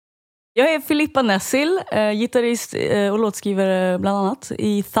Jag är Filippa Nessil, gitarrist och låtskrivare bland annat.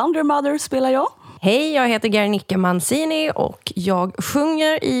 I Thunder Mother spelar jag. Hej, jag heter Guernica Mancini och jag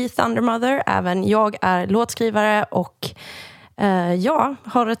sjunger i Thunder Mother. Även jag är låtskrivare och jag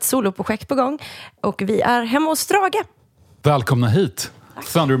har ett soloprojekt på gång. Och vi är hemma hos Strage. Välkomna hit,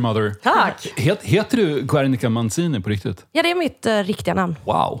 Thunder Mother. Tack! Heter du Guernica Mancini på riktigt? Ja, det är mitt riktiga namn.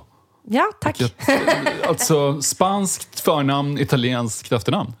 Wow. Ja, tack. Alltså spanskt förnamn, italienskt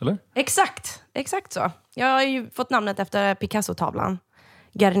efternamn, eller? Exakt så. Jag har ju fått namnet efter Picasso-tavlan.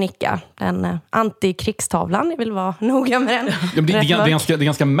 Guernica, den antikrigstavlan. Jag vill vara noga med den. Ja, det är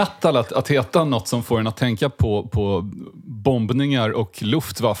ganska metal att heta något som får en att tänka på bombningar och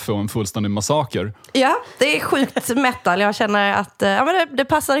luftwaffe och en fullständig massaker. Ja, det är sjukt metal. Jag känner att det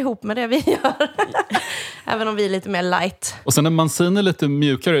passar ihop med det vi gör. Även om vi är lite mer light. Och sen är Mancini är lite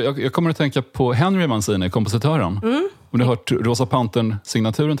mjukare. Jag kommer att tänka på Henry Mancini, kompositören. Om du har hört Rosa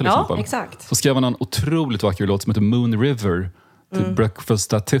Pantern-signaturen till exempel. Ja, exakt. Så skrev han en otroligt vacker låt som heter Moon River. Till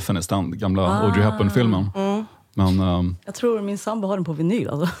Breakfast at Tiffany's, den gamla Audrey Hepburn-filmen. Men, jag tror min sambo har den på vinyl.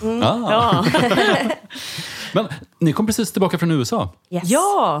 Alltså. Ja. Men ni kom precis tillbaka från USA. Yes.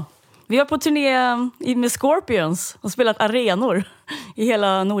 Ja, vi var på turné med Scorpions och spelat arenor i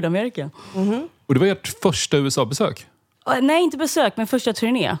hela Nordamerika. Och det var ert första USA-besök? Nej, inte besök, men första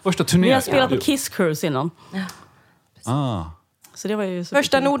turné. Första turné? Vi har spelat på Kiss Cruise innan. Så det var ju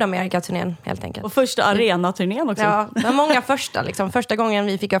första Nordamerika-turnén, helt enkelt. Och första arena-turnén också. Ja, det var många första. Liksom. Första gången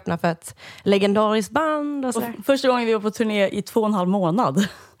vi fick öppna för ett legendariskt band. Och första gången vi var på turné i 2,5 månad.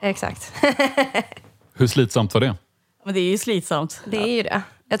 Exakt. Hur slitsamt var det? Men det är ju slitsamt. Det är ju det.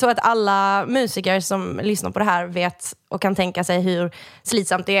 Jag tror att alla musiker som lyssnar på det här vet och kan tänka sig hur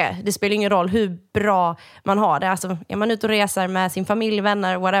slitsamt det är. Det spelar ingen roll hur bra man har det. Alltså, är man ute och reser med sin familj,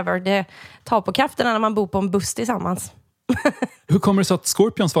 vänner, whatever. Det tar på krafterna när man bor på en buss tillsammans. Hur kommer det sig att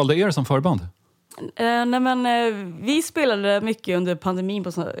Scorpions valde er som förband? Vi spelade mycket under pandemin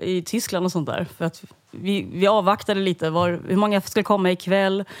i Tyskland och sånt där. För att vi avvaktade lite hur många skulle komma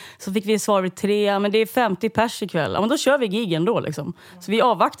ikväll. Så fick vi svar vid 3, men det är 50 pers ikväll. Ja, men då kör vi gigen då liksom. Så vi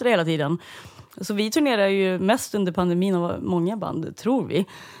avvaktade hela tiden. Så vi turnerar ju mest under pandemin av många band, tror vi.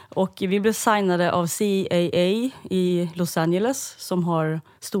 Och vi blev signade av CAA i Los Angeles som har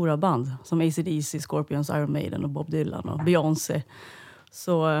stora band. Som AC/DC, Scorpions, Iron Maiden och Bob Dylan och Beyoncé.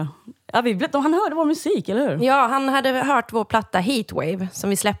 Så han hörde vår musik, eller hur? Ja, han hade hört vår platta Heatwave som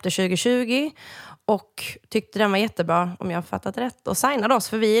vi släppte 2020. Och tyckte den var jättebra, om jag har fattat rätt. Och signade oss,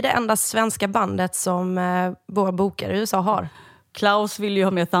 för vi är det enda svenska bandet som våra bokare i USA har. Klaus ville ju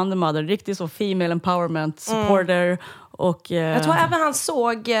ha med Thunder Mother, riktigt så female empowerment supporter. Och, jag tror även han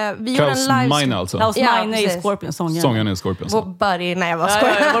såg... vi Klaus gjorde en live... Meine alltså. Klaus Meine är Scorpions sångare. Sångaren är Scorpions. Vår buddy, nej jag var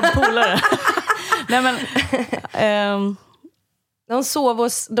skojar. Ja, vår polare. Nej men...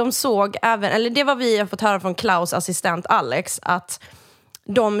 De såg även, eller det var vi har fått höra från Klaus assistent Alex, att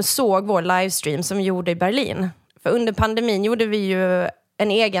de såg vår livestream som vi gjorde i Berlin. För under pandemin gjorde vi ju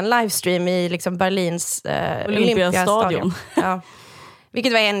en egen livestream i liksom Berlins Olympiastadion. Ja.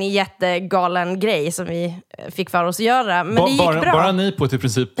 Vilket var en jättegalen grej som vi fick för oss att göra. Men det gick bra. Bara ni på ett i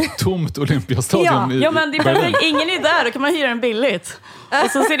princip tomt Olympiastadion ja, men det är perfekt. Ingen är där, då kan man hyra den billigt.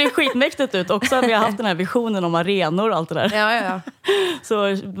 Och så ser det skitmäktigt ut. Också har vi haft den här visionen om arenor och allt det där. Ja. Så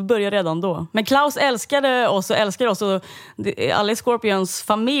det började redan då. Men Klaus älskade oss och älskar oss. Och alla Scorpions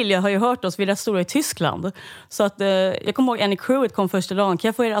familj har ju hört oss. Vi är rätt stora i Tyskland. Så att, jag kommer ihåg Annie Crewet kom första dagen. Kan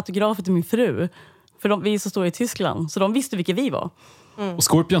jag få era autografer till min fru? För vi är så stora i Tyskland. Så de visste vilka vi var. Och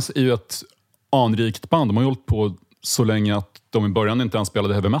Scorpions är ju ett anrikt band. De har hållit på så länge att de i början inte ens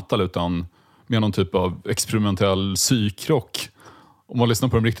spelade heavy metal utan med någon typ av experimentell psykrock. Om man lyssnar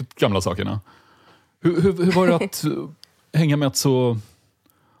på de riktigt gamla sakerna. Hur var det att hänga med ett så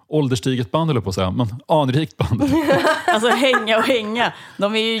ålderstiget band, eller på att säga, men anrikt band? Alltså hänga.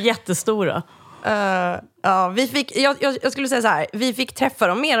 De är ju jättestora. Ja, jag skulle säga så här. Vi fick träffa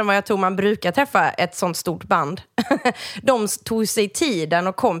dem mer än vad jag tror man brukar träffa ett sånt stort band. De tog sig tiden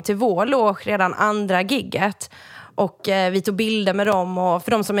och kom till vår loge redan andra gigget. Och vi tog bilder med dem. Och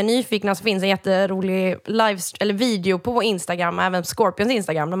för de som är nyfikna så finns en jätterolig video på vår Instagram, även Scorpions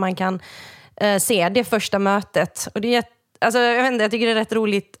Instagram, där man kan se det första mötet. Och det är jag tycker det är ett rätt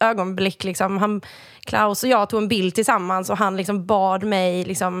roligt ögonblick. Liksom. Klaus och jag tog en bild tillsammans och han liksom bad mig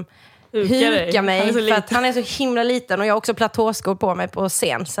liksom huka mig. För att han är så himla liten och jag har också platåskor på mig på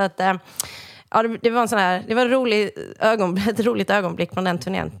scen. Så att, det var ett roligt ögonblick från den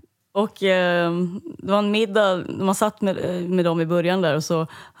turnén. Och det var en middag, man satt med dem i början där och så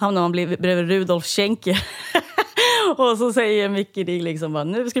hamnade man bredvid Rudolf Schenker. Och så säger Micke Dig liksom bara,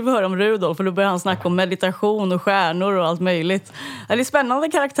 nu ska vi få höra om Rudolf. För då börjar han snacka om meditation och stjärnor och allt möjligt. Det är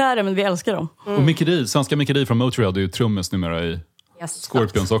spännande karaktärer, men vi älskar dem. Och Micke Dig, svenska Micke Dig från Motörhead är ju trummis numera i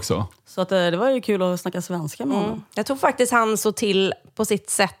Scorpions också. Så att, det var ju kul att snacka svenska med honom. Jag tror faktiskt han så till på sitt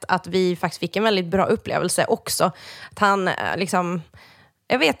sätt att vi faktiskt fick en väldigt bra upplevelse också. Att han liksom...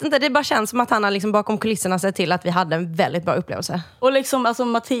 Jag vet inte, det bara känns som att han har liksom bakom kulisserna sett till att vi hade en väldigt bra upplevelse. Och liksom, alltså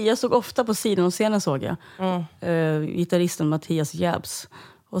Mattias stod ofta på sidan av scenen, såg jag. Gitarristen Mattias Jabs.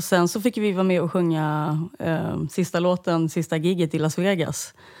 Och sen så fick vi vara med och sjunga sista låten, sista giget i Las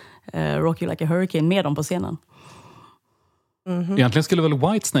Vegas. Rock You Like a Hurricane, med dem på scenen. Egentligen skulle väl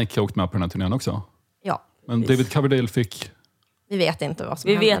Whitesnake ha åkt med på den här turnén också? Ja. Men David Coverdale fick... Vi vet inte vad som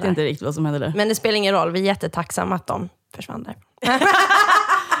Vi hände vet där. inte riktigt vad som hände där. Men det spelar ingen roll, vi är jättetacksamma att de försvann där.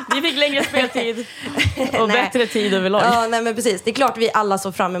 Vi fick längre speltid och bättre tid överlag. Ja, nej men precis. Det är klart vi alla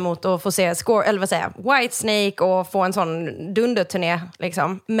såg fram emot att få se Whitesnake och få en sån dunderturné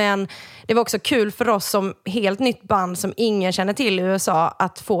liksom. Men det var också kul för oss som helt nytt band som ingen känner till i USA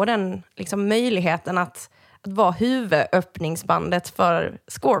att få den liksom möjligheten att vara huvudöppningsbandet för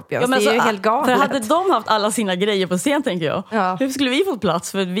Scorpions. Ja, det är ju helt galet. För hade de haft alla sina grejer på scen, tänker jag. Ja. Hur skulle vi fått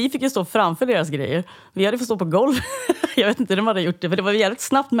plats? För vi fick ju stå framför deras grejer. Vi hade fått stå på golv. Jag vet inte hur de hade gjort det, för det var jävligt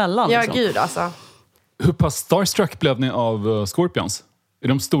snabbt mellan. Ja, liksom. gud alltså. Hur pass starstruck blev ni av Scorpions? Är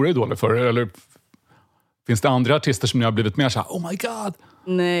de stora idoler för er? Eller finns det andra artister som ni har blivit mer så här, oh my god?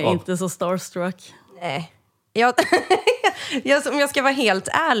 Nej, inte så starstruck. Nej. Om jag ska vara helt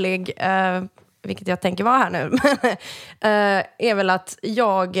ärlig, vilket jag tänker vara här nu, är väl att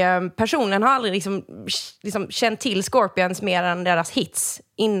jag personligen har aldrig liksom känt till Scorpions mer än deras hits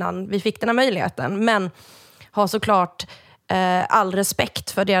innan vi fick den här möjligheten. Men har såklart all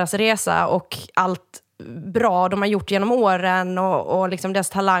respekt för deras resa och allt bra de har gjort genom åren och liksom deras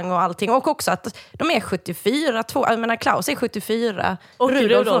talang och allting. Och också att de är 74, jag menar Klaus är 74. Och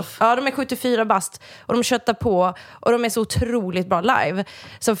Rudolf. Ja, de är 74 bast och de köttar på och de är så otroligt bra live.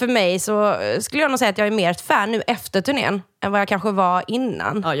 Så för mig så skulle jag nog säga att jag är mer ett fan nu efter turnén än vad jag kanske var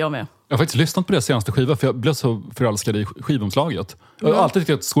innan. Ja, jag med. Jag har faktiskt lyssnat på det senaste skiva för jag blev så förälskad i skivomslaget. Jag har alltid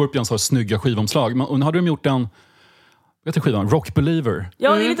tyckt att Scorpions har snygga skivomslag. Och nu hade de gjort en, vet du skivan? Rock Believer.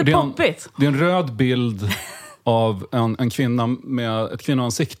 Ja, det är lite poppigt. Det är en röd bild av en kvinna med ett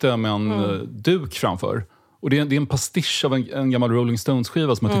kvinnoansikte med en duk framför. Och det är en pastisch av en gammal Rolling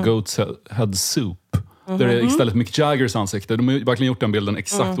Stones-skiva som heter Goat's Head Soup. Där det är istället Mick Jaggers ansikte. De har verkligen gjort den bilden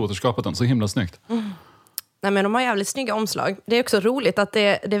exakt, återskapat den. Så himla snyggt. Nej, men de har jävligt snygga omslag. Det är också roligt att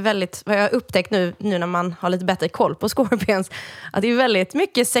det är väldigt, vad jag har upptäckt nu när man har lite bättre koll på Scorpions, att det är väldigt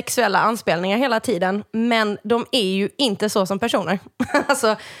mycket sexuella anspelningar hela tiden, men de är ju inte så som personer.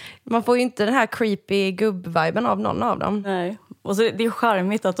 Alltså, man får ju inte den här creepy gubb-viben av någon av dem. Nej. Och så det är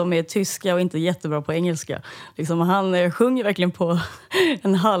charmigt att de är tyska och inte jättebra på engelska. Liksom, han sjunger verkligen på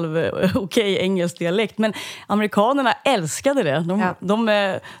en halv okej engelsk dialekt. Men amerikanerna älskade det.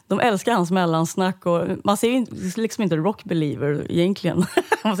 De älskar hans mellansnack. Och man säger ju liksom inte rock believer egentligen.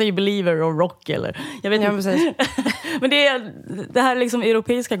 Man säger believer och rock. Eller, jag vet inte. Precis. Men det här liksom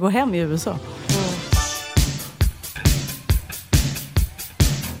europeiska går hem i USA.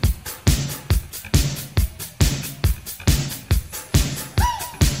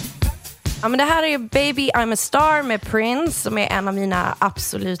 Ja, men det här är Baby I'm a Star med Prince, som är en av mina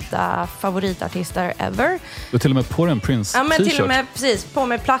absoluta favoritartister ever. Du har till och med på en Prince Ja, men t-shirt. till och med precis på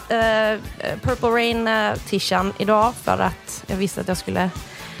med Purple Rain t-shirten idag för att jag visste att jag skulle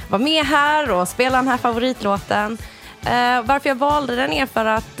vara med här och spela den här favoritlåten. Varför jag valde den är för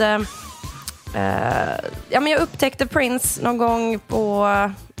att men jag upptäckte Prince någon gång på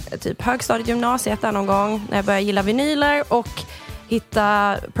typ högstadiet, gymnasiet där någon gång när jag började gilla vinyler och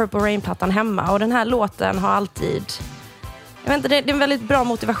hitta Purple Rain-plattan hemma. Och den här låten har alltid... Jag vet inte, det är en väldigt bra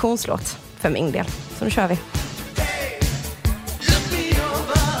motivationslåt för min del. Så nu kör vi.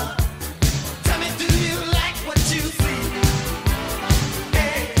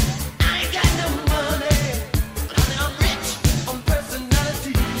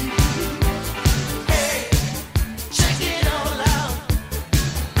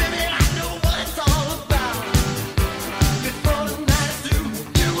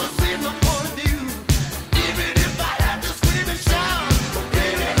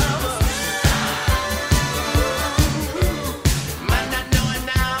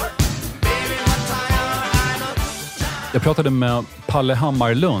 Jag pratade med Palle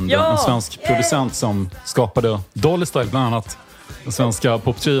Hammarlund, en svensk producent som skapade Dolly Style, bland annat den svenska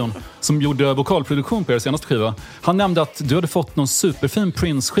poptrion, som gjorde vokalproduktion på er senaste skiva. Han nämnde att du hade fått någon superfin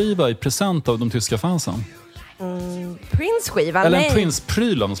Prince-skiva i present av de tyska fansen. Prince-skiva. Eller en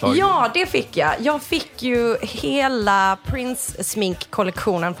Prince-pryl av något slag. Ja, det fick jag. Jag fick ju hela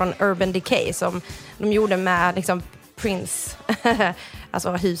Prince-sminkkollektionen från Urban Decay som de gjorde med liksom Prince.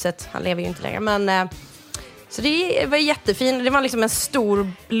 Alltså huset, han lever ju inte längre. Men, så det var jättefint. Det var liksom en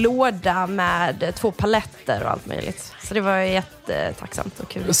stor låda med 2 paletter och allt möjligt. Så det var jättetacksamt och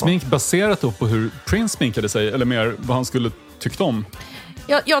kul. Smink baserat då på hur Prince sminkade sig, eller mer vad han skulle tyckt om?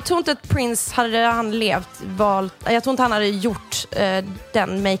 Jag tror inte att Prince, hade han levt, jag tror inte han hade gjort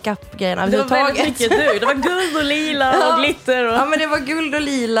den makeup-grejen överhuvudtaget. Det var väldigt mycket det var guld och lila och glitter. Och... Ja, men det var guld och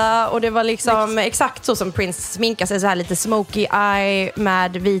lila och det var liksom exakt så som Prince sminkar sig, så här lite smoky eye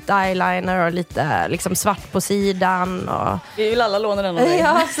med vit eyeliner och lite liksom svart på sidan. Och... Vi vill alla låna den av dig.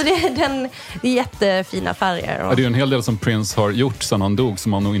 Ja, så det är jättefina färger. Och... Det är ju en hel del som Prince har gjort sedan han dog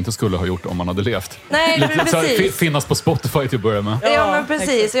som han nog inte skulle ha gjort om han hade levt. Nej, lite precis. så här, finnas på Spotify till att börja med. Ja, men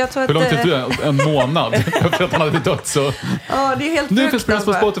precis. Jag tror hur långt är det? En månad? För att han hade dött så... Ja, det är helt nu finns Prince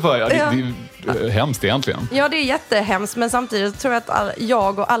på Spotify. Ja, det är hemskt egentligen. Ja, det är jättehemskt, men samtidigt tror jag att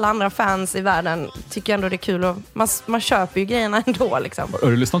jag och alla andra fans i världen tycker ändå det är kul. Och man köper ju grejerna ändå. Liksom. Har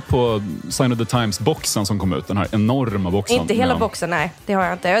du lyssnat på Sign of the Times-boxen som kom ut? Den här enorma boxen. Inte hela boxen, nej. Det har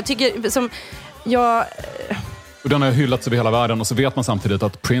jag inte. Jag tycker som... Och den har hyllats över hela världen och så vet man samtidigt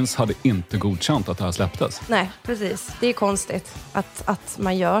att Prince hade inte godkänt att det här släpptes. Nej, precis. Det är konstigt att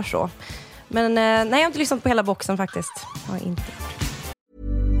man gör så. Men nej, jag har inte lyssnat på hela boxen faktiskt. Jag har inte.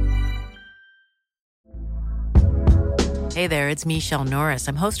 Hey there, it's Michelle Norris.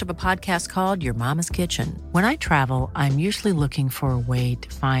 I'm host of a podcast called Your Mama's Kitchen. When I travel, I'm usually looking for a way to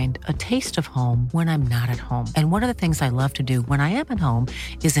find a taste of home when I'm not at home. And one of the things I love to do when I am at home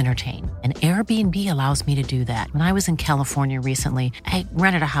is entertain. And Airbnb allows me to do that. When I was in California recently, I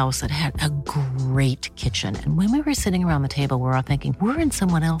rented a house that had a great kitchen. And when we were sitting around the table, we were all thinking, we're in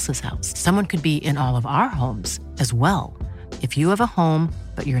someone else's house. Someone could be in all of our homes as well. If you have a home,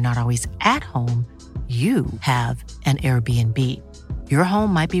 but you're not always at home, you have an Airbnb. Your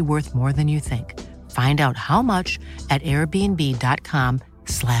home might be worth more than you think. Find out how much at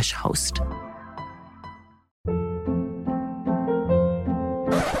airbnb.com/host.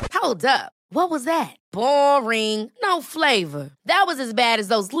 Hold up. What was that? Boring. No flavor. That was as bad as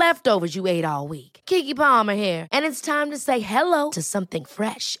those leftovers you ate all week. Keke Palmer here, and it's time to say hello to something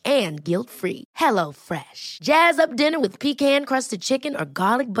fresh and guilt-free. Hello Fresh. Jazz up dinner with pecan-crusted chicken or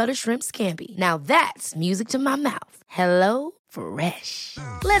garlic butter shrimp scampi. Now that's music to my mouth. Hello Fresh.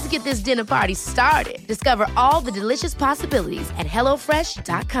 Let's get this dinner party started. Discover all the delicious possibilities at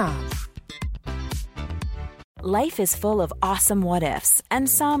hellofresh.com. Life is full of awesome what-ifs, and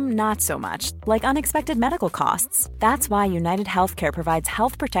some not so much, like unexpected medical costs. That's why United Healthcare provides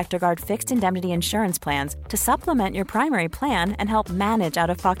Health Protector Guard fixed indemnity insurance plans to supplement your primary plan and help manage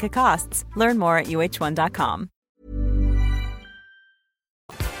out-of-pocket costs. Learn more at uh1.com.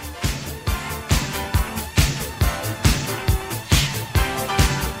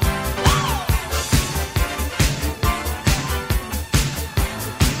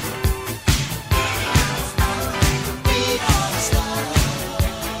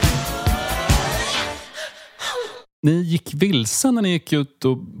 Ni gick vilse när ni gick ut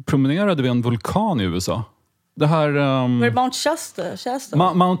och promenerade vid en vulkan i USA. Det här... Var det Mount Shasta?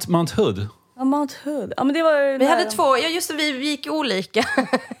 Mount Hood. Ja, Mount Hood. Ja, men det var vi hade 2, ja just det, vi gick olika.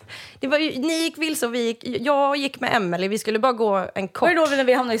 Det var ju, ni gick vilse och jag gick med Emily. Vi skulle bara gå en kort... Var det då när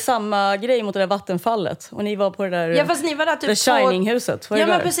vi hamnade i samma grej mot det där vattenfallet? Och ni var på det där... Ja, fast ni var där typ The Shining-huset. Ja,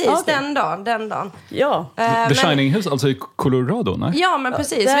 men precis. Ah, okay. Den dagen. Ja. The Shining-hus, alltså i Colorado, nej? Ja, men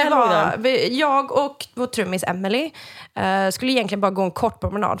precis. Jag och vår trummis Emily skulle egentligen bara gå en kort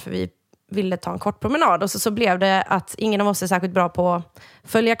promenad, för vi ville ta en kort promenad. Och så blev det att ingen av oss är särskilt bra på att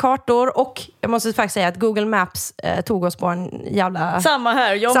följa kartor. Och jag måste faktiskt säga att Google Maps tog oss på en jävla... Samma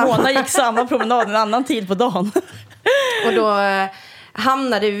här. Jag och Mona gick samma promenad en annan tid på dagen. Och då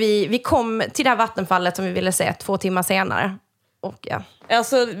hamnade vi kom till det här vattenfallet som vi ville se 2 timmar senare. Och ja.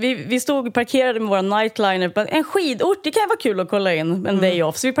 Alltså, vi stod parkerade med våra nightliner. En skidort, det kan vara kul att kolla in en day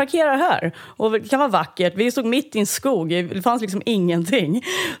off. Så vi parkerar här. Och det kan vara vackert. Vi stod mitt i en skog. Det fanns liksom ingenting.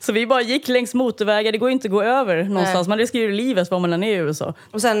 Så vi bara gick längs motorvägar. Det går inte att gå över någonstans. Man riskerar ju livet var man än är i USA.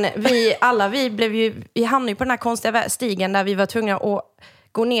 Och sen vi hamnade ju på den här konstiga stigen där vi var tvungna att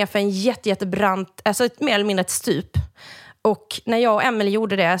gå ner för en jättebrant, alltså mer eller mindre ett stup. Och när jag och Emily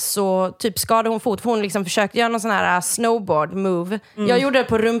gjorde det så typ skadade hon fot. För hon liksom försökte göra någon sån här snowboard move. Jag gjorde det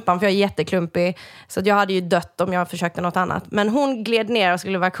på rumpan för jag är jätteklumpig. Så att jag hade ju dött om jag försökte något annat. Men hon gled ner och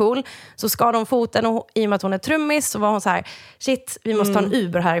skulle vara cool. Så skadade hon foten och i och med att hon är trummis så var hon så här: shit, vi måste ta en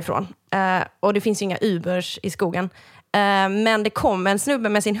Uber härifrån. Och det finns ju inga Ubers i skogen. Men det kom en snubbe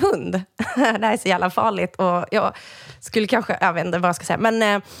med sin hund. Det här är så jävla farligt. Och jag skulle kanske, jag vet inte vad jag ska säga.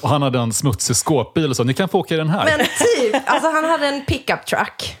 Men, och han hade en smutsig skåpbil och så, ni kan få åka i den här. Men typ, alltså han hade en pickup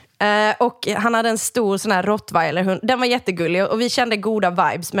truck. Och han hade en stor sån här rottweiler-hund. Den var jättegullig och vi kände goda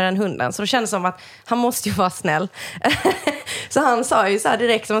vibes med den hunden. Så det kändes som att han måste ju vara snäll. Så han sa ju så här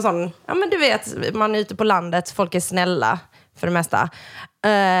direkt som en sån, ja men du vet, man är ute på landet, folk är snälla för det mesta.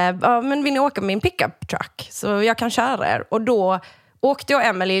 Ja, men vill ni åka med min pickup truck? Så jag kan köra er. Och då åkte jag och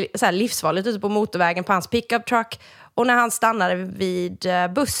Emily så här livsfarligt ute på motorvägen på hans pickup truck. Och när han stannade vid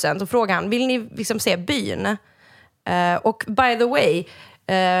bussen så frågade han, vill ni liksom se byn? Och by the way,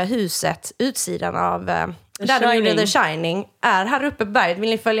 huset, utsidan av där de gjorde The Shining, är här uppe på berget. Vill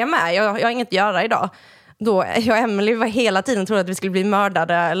ni följa med? Jag har inget att göra idag. Då, jag och Emily var hela tiden trodde att vi skulle bli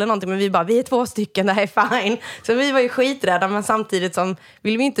mördade eller någonting, men vi är 2 stycken, det här är fine. Så vi var ju skiträdda, men samtidigt som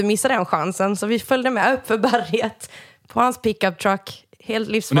ville vi inte missa den chansen, så vi följde med upp för berget på hans pickup truck. Helt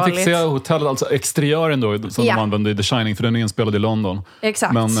livsfarligt. Och ni fick se hotellet, alltså exteriören då, som de använde i The Shining, för den är inspelad i London.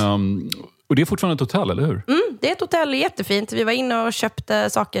 Exakt. Men, och det är fortfarande ett hotell, eller hur? Det är ett hotell, jättefint. Vi var inne och köpte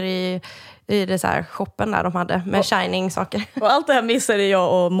saker i det så här shoppen där de hade med Shining-saker. Och allt det här missade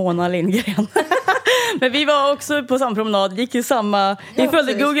jag och Mona Lindgren. Men vi var också på samma promenad, gick i samma... Vi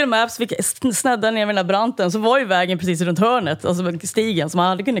följde Google Maps, vi snäddade ner vid den här branten, så var ju vägen precis runt hörnet, alltså stigen som man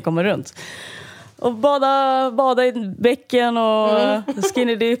hade kunnat komma runt. Och bada i bäcken och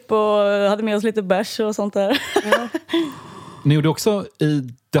skinny dip och hade med oss lite bärs och sånt där. Ja. Ni gjorde också i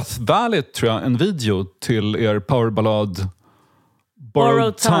Death Valley, tror jag, en video till er powerballad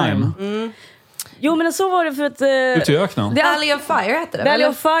Borrowed Time. Jo, men så var det för att... Ute i öknen. Valley of Fire heter det. Valley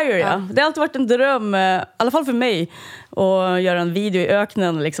of Fire, ja. Det har alltid varit en dröm, i alla fall för mig, att göra en video i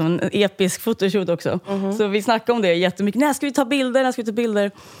öknen, liksom en episk fotoshoot också. Så vi snackade om det jättemycket. När ska vi ta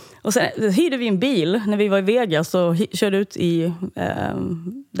bilder? Och sen hyrde vi en bil när vi var i Vegas och körde ut i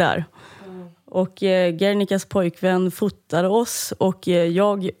där. Och Gernikas pojkvän fotade oss och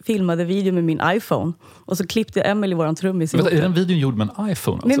jag filmade video med min iPhone. Och så klippte Emily våran trummis ihop. Är den videon gjord med en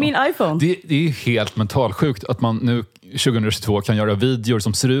iPhone? Alltså? Med min iPhone. Det är ju helt mentalsjukt att man nu 2022 kan göra videor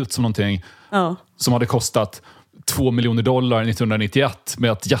som ser ut som någonting som hade kostat $2 miljoner 1991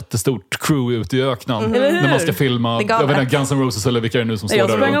 med ett jättestort crew ute i öknen när man ska filma jag vet inte, Guns N' Roses eller vilka är det nu som står där.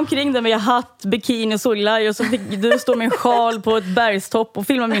 Jag sprang omkring där med hatt, bikini och solglajjor och så fick du stå med en sjal på ett bergstopp och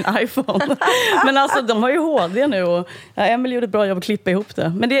filma min iPhone. Men alltså de har ju HD nu och Emily gjorde ett bra jobb att klippa ihop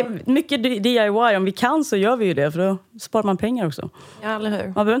det. Men det är mycket DIY, om vi kan så gör vi ju det, för då sparar man pengar också. Ja, eller hur?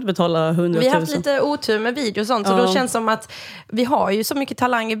 Man behöver inte betala 100 000. Vi har haft lite otur med video och sånt, så då känns det som att vi har ju så mycket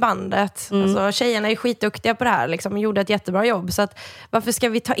talang i bandet. Alltså, tjejerna är skitduktiga på det här liksom, och gjorde ett jättebra jobb. Så att, varför ska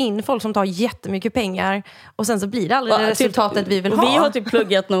vi ta in folk som tar jättemycket pengar och sen så blir det aldrig det resultatet vi vill ha? Vi har typ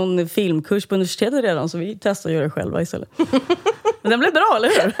pluggat någon filmkurs på universitetet redan, så vi testar att göra det själva istället. Men den blev bra, eller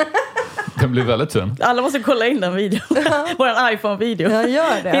hur? Den blev väldigt fin. Alla måste kolla in den videon. Vår iPhone-video. Jag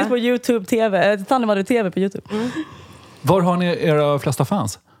gör det. Finns på YouTube TV. Tandemade TV på YouTube. Var har ni era flesta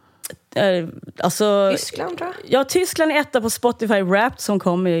fans? Alltså, Tyskland, tror jag. Ja, Tyskland är etta på Spotify Wrapped som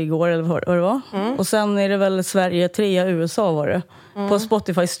kom igår, eller vad det var. Och sen är det väl Sverige 3, USA var det. På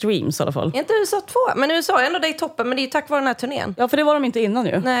Spotify Streams i alla fall. Är inte USA 2? Men USA är ändå det i toppen, men det är tack vare den här turnén. Ja, för det var de inte innan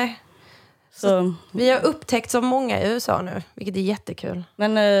ju. Nej. Så. Vi har upptäckt så många i USA nu, vilket är jättekul.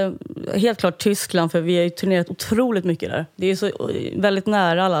 Men helt klart Tyskland, för vi har ju turnerat otroligt mycket där. Det är så väldigt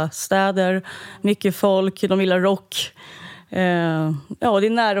nära alla städer, mycket folk, de gillar rock. Ja, det är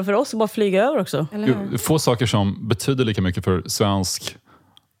nära för oss att bara flyga över också. Få saker som betyder lika mycket för svensk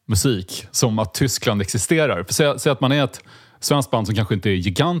musik som att Tyskland existerar. För säg att man är ett svenskt band som kanske inte är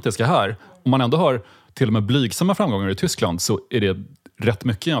gigantiska här. Om man ändå har till och med blygsamma framgångar i Tyskland, så är det rätt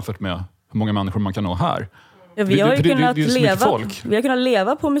mycket jämfört med hur många människor man kan nå här. Ja, vi har ju kunnat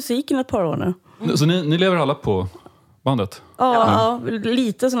leva på musiken ett par år nu. Så ni lever alla på bandet? Ja,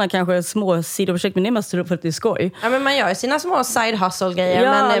 lite sådana kanske små sidoprojekt, men det är mest för att det är skoj. Ja, men man gör sina små side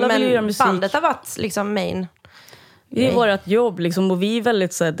hustle-grejer, men bandet har varit liksom main. Det är vårt jobb liksom, och vi är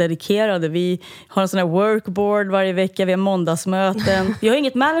väldigt så här, dedikerade. Vi har en sån här workboard varje vecka, vi har måndagsmöten. Vi har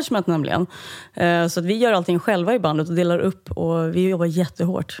inget management nämligen. Så att vi gör allting själva i bandet och delar upp, och vi jobbar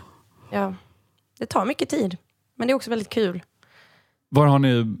jättehårt. Ja, det tar mycket tid, men det är också väldigt kul. Var har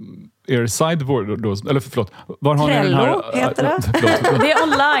ni er sideboard då? Eller förlåt, var har Trello, ni den här, heter det? Det är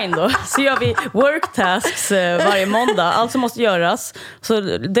online då. Så gör vi worktasks varje måndag. Allt som måste göras. Så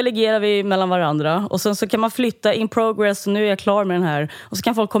delegerar vi mellan varandra. Och sen så kan man flytta in progress. Nu är jag klar med den här. Och så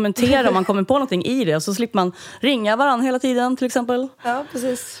kan folk kommentera om man kommer på någonting i det. Så slipper man ringa varandra hela tiden till exempel. Ja,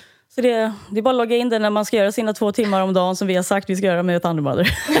 precis. Så det är bara att logga in det när man ska göra sina 2 timmar om dagen som vi har sagt vi ska göra med ett andra.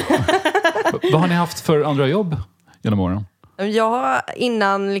 Vad har ni haft för andra jobb genom åren?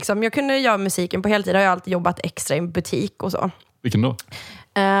 Innan liksom, jag kunde göra musiken på heltid har jag alltid jobbat extra i en butik och så. Vilken då?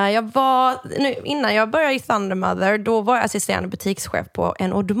 Innan jag började i Thunder Mother, då var jag assisterande butikschef på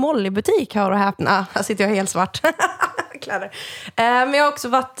en Odd Molly-butik. Hör och häpna, här sitter jag helt svart. Kläder. Men jag har också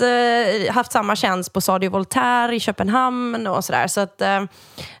haft samma tjänst på Sadio Voltaire i Köpenhamn och sådär. Så att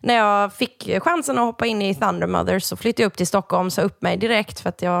när jag fick chansen att hoppa in i Thunder Mother så flyttade jag upp till Stockholm, så upp mig direkt för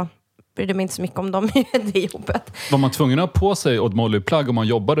att jag brydde mig inte så mycket om dem i det jobbet. Var man tvungen att ha på sig Odd Molly-plagg om man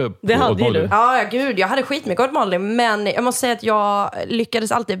jobbade på det hade Odd Molly? Du. Ja, gud. Jag hade skitmycket Odd Molly, men jag måste säga att jag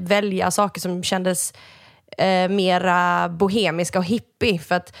lyckades alltid välja saker som kändes mera bohemiska och hippie.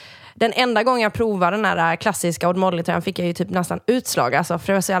 För att den enda gången jag provade den här klassiska Odd Molly-tröjan fick jag ju typ nästan utslag. Alltså, för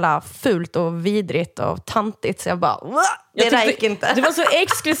det var så jävla fult och vidrigt och tantigt. Så jag bara, det där gick inte. Du var så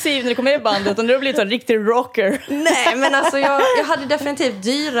exklusiv när du kom med i bandet och nu har du blivit en riktig rocker. Nej, men alltså jag hade definitivt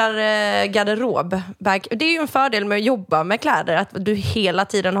dyrare garderob. Det är ju en fördel med att jobba med kläder, att du hela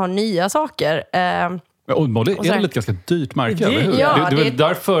tiden har nya saker. Odd Molly är väl ett ganska dyrt märke, eller hur? Ja, det är väl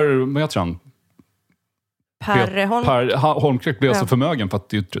därför, vad heter han? Per Holmqvist blev så förmögen för att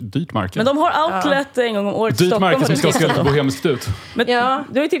det är ett dyrt märke. Men de har outlet en gång om året i dyrt Stockholm. Märke som ska se lite bohemiskt ut. Men du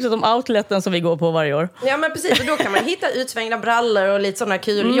har ju tipsat om outleten som vi går på varje år. Ja, men precis. Och då kan man hitta utsvängda brallor och lite sådana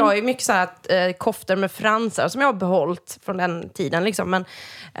kul. Jag är mycket så här koftor med fransar som jag har behållit från den tiden. Liksom. Men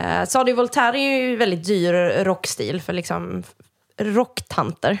Sadio Voltaire är ju väldigt dyr rockstil för liksom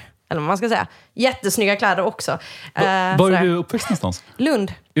rocktanter. Eller vad man ska säga. Jättesnygga kläder också. Var är du uppväxt någonstans?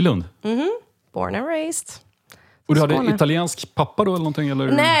 Lund. I Lund? Born and raised. Och du hade italiensk pappa då eller någonting?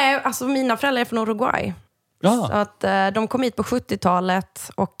 Eller? Nej, alltså mina föräldrar är från Uruguay. Ja. Så att de kom hit på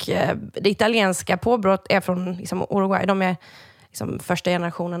 70-talet och det italienska påbrott är från liksom, Uruguay. De är liksom, första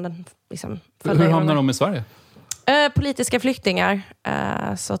generationen. Liksom, hur hamnar de i Sverige? Politiska flyktingar.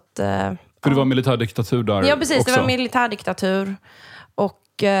 Så att, för det var militärdiktatur där. Ja, precis. Också. Det var militärdiktatur. Och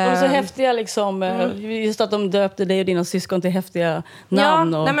de är så häftiga liksom, just att de döpte dig och dina syskon till häftiga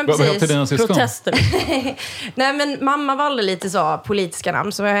namn och vad hette dina syskon? Protester. Nej, men mamma valde lite så politiska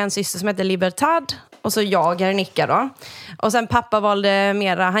namn. Så jag har en syster som heter Libertad och så jag, Guernica då. Och sen pappa valde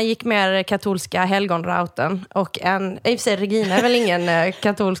han gick mer katolska helgonrouten. Och i och för sig Regina är väl ingen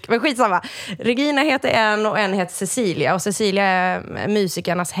katolsk, men skitsamma. Regina heter en och en heter Cecilia. Och Cecilia är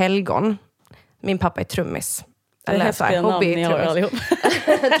musikernas helgon. Min pappa är trummis. Eller så här, hobby ni har allihop.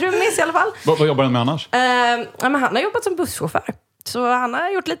 Trummis i alla fall. Vad jobbar han med annars? Men han har jobbat som busschaufför. Så han har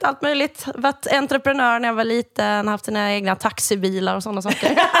gjort lite allt möjligt. Varit entreprenör när jag var liten. Haft sina egna taxibilar och sådana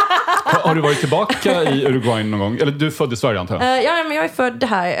saker. Har du varit tillbaka i Uruguay någon gång? Eller du är född i Sverige antar jag? Ja, men jag är född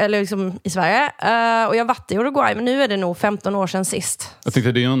här eller liksom i Sverige. Och jag har varit i Uruguay, men nu är det nog 15 år sedan sist. Jag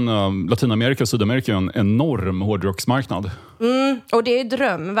tänkte det är en Latinamerika och Sydamerika är en enorm hårdrocksmarknad. Och det är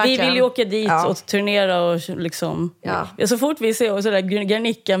dröm, verkligen. Vi vill ju åka dit och turnera och liksom... Ja. Så fort vi ser sådär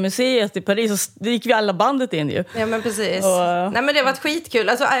Guernica-museet i Paris så gick vi alla bandet in ju. Ja, men precis. Nej, men det har varit skitkul.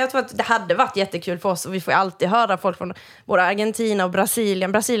 Alltså, jag tror att det hade varit jättekul för oss. Och vi får ju alltid höra folk från både Argentina och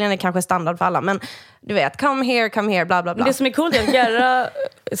Brasilien. Brasilien är kanske standard för alla, men du vet, come here, bla bla bla. Men det som är coolt är att Gerra,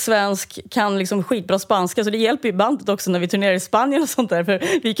 svensk, kan liksom skitbra spanska. Så det hjälper ju bandet också när vi turnerar i Spanien och sånt där. För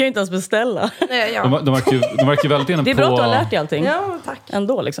vi kan ju inte ens beställa. Nej, ja. De verkar väldigt inne på... Det är bra att du har lärt dig allting. Ja, tack.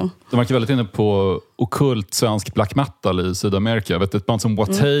 Ändå liksom. De verkar väldigt inne på ockult svensk black metal i Sydamerika. Jag vet ett band som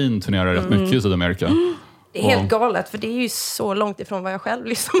Watain turnerar rätt mycket i Sydamerika. Det är helt galet, för det är ju så långt ifrån vad jag själv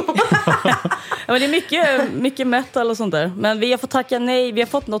lyssnar på. Ja, men det är mycket metal och sånt där. Men vi har fått tacka nej. Vi har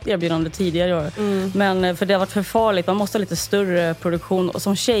fått något erbjudande tidigare år. Men för det har varit för farligt. Man måste ha lite större produktion. Och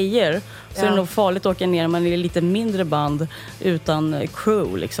som tjejer så är det nog farligt att åka ner. Man är lite mindre band utan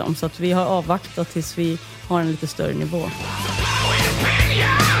crew liksom. Så att vi har avvaktat tills vi har en lite större nivå.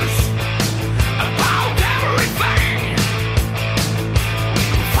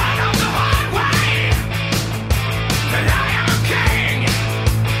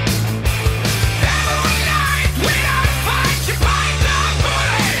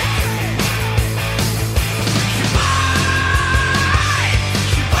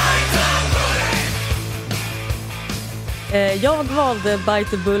 Jag valde Bite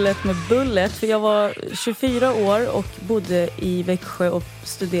the Bullet med Bullet för jag var 24 år och bodde i Växjö och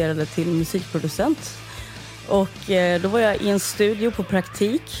studerade till musikproducent. Och då var jag i en studio på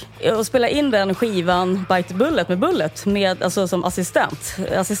praktik och spelade in den skivan Bite the Bullet med Bullet med, alltså, som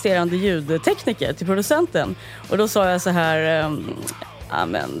assisterande ljudtekniker till producenten. Och då sa jag så här, ja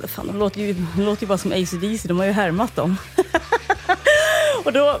men fan, de låter ju bara som AC/DC, de har ju härmat dem.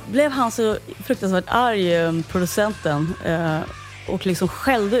 Och då blev han så fruktansvärt arg, producenten, och liksom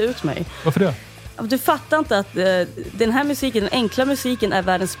skällde ut mig. Varför det? Du fattar inte att den här musiken, den enkla musiken är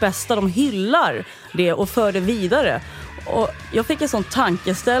världens bästa. De hyllar det och för det vidare. Och jag fick en sån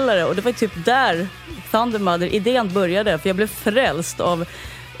tankeställare och det var typ där Thundermother-idén började. För jag blev frälst av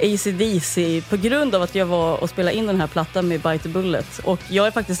AC/DC på grund av att jag var och spelade in den här plattan med Bite the Bullet. Och jag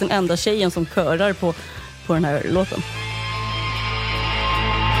är faktiskt den enda tjejen som körar på den här låten.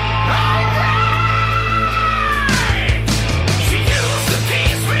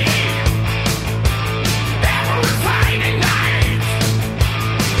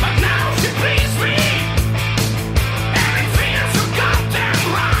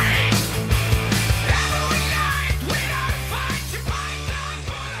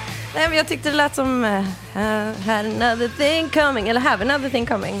 Nej, men jag tyckte det lät som had another thing coming, eller have another thing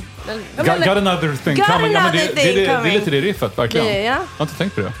coming. Got another thing coming. Ja, men det är lite det riffet, verkligen. Ja. Jag har inte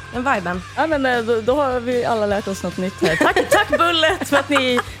tänkt på det. Den viben. Ja, men då har vi alla lärt oss något nytt här. Tack Bullet för att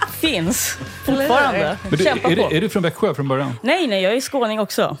ni finns fortfarande. Men Kämpa på. Är du från Växjö från början? Nej, jag är skåning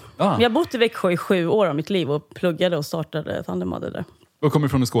också. Ah. Jag har bott i Växjö i 7 år av mitt liv och pluggade och startade Thundermother där. Var kommer du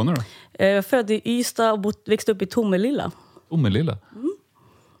från i Skåne då? Jag är född i Ystad och växte upp i Tomelilla. Tomelilla?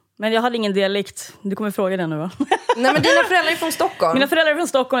 Men jag hade ingen dialekt. Du kommer fråga den nu, va? Nej, men dina föräldrar är från Stockholm. Mina föräldrar är från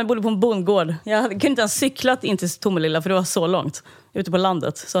Stockholm. Jag bodde på en bondgård. Jag kunde inte ens cyklat in till Tomelilla för det var så långt ute på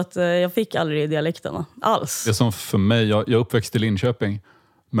landet. Så att jag fick aldrig dialekterna alls. Det är som för mig. Jag uppväxte i Linköping.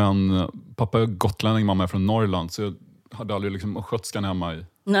 Men pappa är gotlänning, mamma är från Norrland. Så jag hade aldrig liksom skötskan hemma i.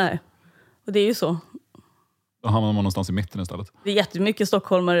 Nej, och det är ju så. Då hamnar man någonstans i mitten istället. Det är jättemycket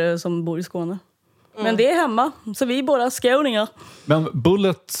stockholmare som bor i Skåne. Men det är hemma, så vi är båda skåningar. Men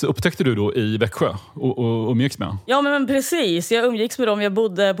Bullet upptäckte du då i Växjö och umgicks med? Ja, men precis. Jag umgicks med dem. Jag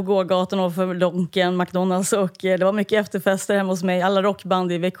bodde på gågatan och för Donken, McDonalds. Och det var mycket efterfester hemma hos mig. Alla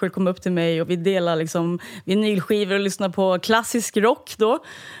rockband i Växjö kom upp till mig. Och vi delade liksom vinylskivor och lyssnade på klassisk rock då.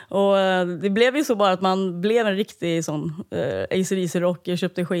 Och det blev ju så bara att man blev en riktig sån AC/DC-rock. Jag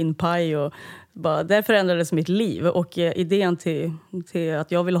köpte skinnpaj och bara, där förändrades mitt liv. Och idén till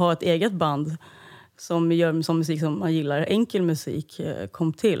att jag ville ha ett eget band som gör sån musik som man gillar, enkel musik,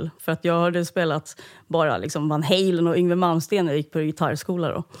 kom till. För att jag hade spelat bara liksom Van Halen och Yngwie Malmsteen när jag gick på gitarrskola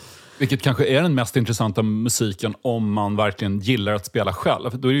då. Vilket kanske är den mest intressanta musiken om man verkligen gillar att spela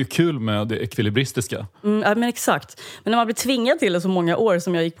själv. Då är det ju kul med det ekvilibristiska. Ja, men exakt. Men när man blir tvingad till det så många år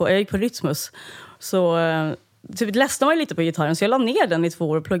som jag gick på Rytmus, så typ ledsnade man lite på gitarren. Så jag la ner den i 2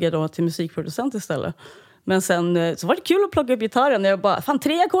 år och pluggade då till musikproducent istället. Men sen så var det kul att plocka upp gitarren. Jag bara,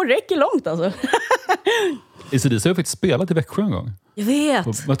 3 ackord räcker långt alltså. AC/DC har jag faktiskt spelat i Växjö en gång. Jag vet.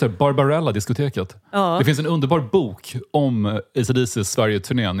 På Barbarella-diskoteket. Ja. Det finns en underbar bok om AC/DC:s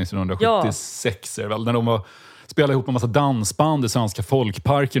Sverige-turné 1976. Är det väl, när de spelade ihop med en massa dansband i svenska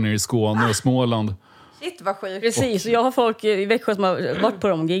folkparker nere i Skåne och Småland. Shit, vad sjukt. Precis, och jag har folk i Växjö som har varit på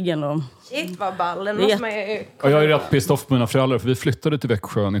de giggen. Och Shit, vad ballen. Det är Måste man ju... Ja, jag är rätt pissed off på mina föräldrar för vi flyttade till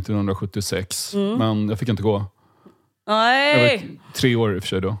Växjö 1976. Men jag fick inte gå. Jag nej! var 3 år i och för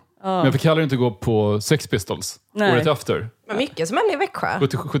sig då. Men jag fick heller inte gå på Sex Pistols året efter. Men mycket som händer i Växjö.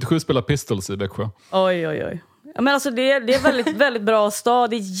 77 spelade Pistols i Växjö. Oj. Ja, men alltså det är väldigt, väldigt bra stad.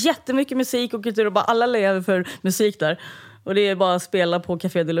 Det är jättemycket musik och kultur och bara alla lever för musik där. Och det är bara att spela på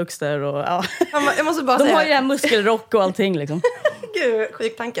Café Deluxe där och ja. Jag måste bara De säga... har ju muskelrock och allting liksom. Gud,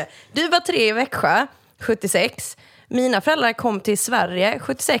 sjuk tanke. Du var 3 i Växjö 76. Mina föräldrar kom till Sverige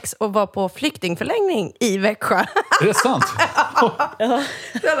 76 och var på flyktingförläggning i Växjö. Är det sant?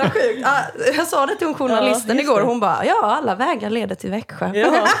 Det var sjukt. Jag sa det till en journalisten igår. Hon bara, alla vägar leder till Växjö.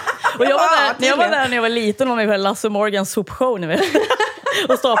 Ja. Och jag var där när jag var liten och var med på Lasse Morgans sopshow, ni vet.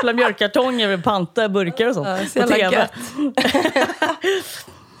 Och stapla mjölkkartonger med panta, burkar och sånt. Så på jävla TV.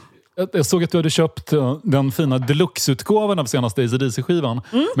 Jag såg att du hade köpt den fina deluxe-utgåvan av senaste AC/DC-skivan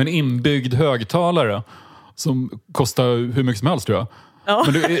med en inbyggd högtalare som kostar hur mycket som helst, tror jag. Ja.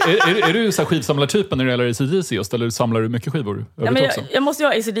 Men är du så här skivsamlartypen när det gäller AC/DC just, eller samlar du mycket skivor? Ja, men jag måste ju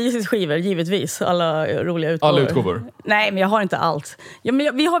ha AC/DC:s skivor, givetvis. Alla roliga utgåvor. Alla utgåvor? Nej, men jag har inte allt. Ja,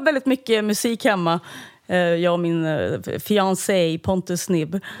 men vi har väldigt mycket musik hemma. Jag och min fiancé Pontus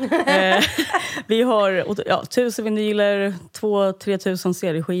Snibb. Vi har 1000 vinyler, 2-3 tusen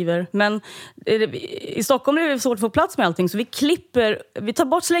CD-skivor. Men i Stockholm är det svårt att få plats med allting. Så vi tar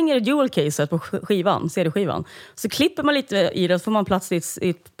bort, slänger dual-caset på skivan, CD-skivan. Så klipper man lite i det, så får man plats i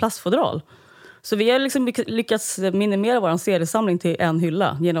ett plastfodral. Så vi har liksom lyckats minimera vår CD-samling till en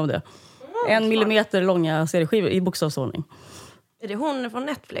hylla genom det. 1 millimeter långa CD-skivor i bokstavsordning. Är det hon från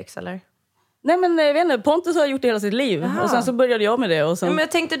Netflix, eller? Nej, men jag vet inte, Pontus har gjort det hela sitt liv. Aha. Och sen så började jag med det. Och sen... Ja, men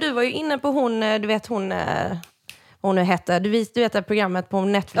jag tänkte, du var ju inne på hon, du vet hon... hon nu hette. Du vet det här programmet på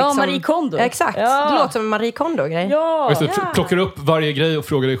Netflix. Ja, Marie Kondo. Exakt, det låter som en Marie Kondo-grej. Ja. Plockar upp varje grej och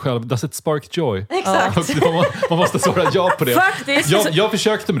frågar dig själv, does it spark joy? Exakt. Man måste svara ja på det. Faktiskt. Jag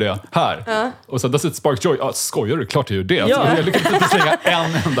försökte med det här. Och sen does it spark joy? Skojar du? Klart det gör det. Ja. Så jag lyckades inte slänga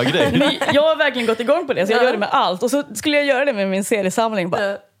en enda grej. Men jag har verkligen gått igång på det, så jag gör det med allt. Och så skulle jag göra det med min seriesamling.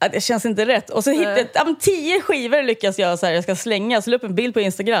 Bara, det känns inte rätt. Och så hittade jag 10 skivor lyckas jag så här, jag ska slänga. Så la upp en bild på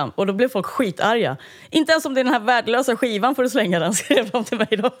Instagram och då blev folk skitarga. Inte ens om det är den här värdelösa skivan får du slänga den, skrev de till mig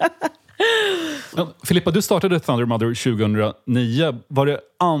då. Men, Filippa, du startade Thunder Mother 2009. Var det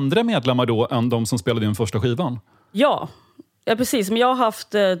andra medlemmar då än de som spelade din första skivan? Ja, precis. Men jag har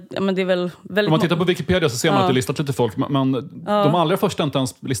haft, men det är väl väldigt... Om man tittar på Wikipedia så ser man att det listat lite folk. Men de allra första inte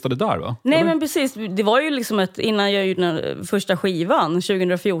ens listade där, va? Nej, eller? men precis. Det var ju liksom innan jag gjorde den första skivan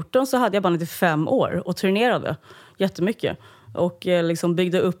 2014 så hade jag bandet i 5 år och turnerade jättemycket. Och liksom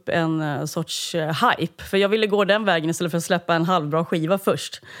byggde upp en sorts hype. För jag ville gå den vägen istället för att släppa en halvbra skiva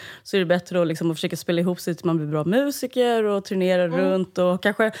först. Så är det bättre att, liksom, att försöka spela ihop sig till man blir bra musiker och turnera runt. Och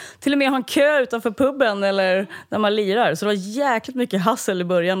kanske till och med ha en kö utanför puben eller när man lirar. Så det var jäkligt mycket hassel i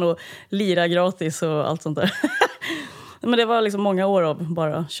början och lira gratis och allt sånt där. Men det var liksom många år av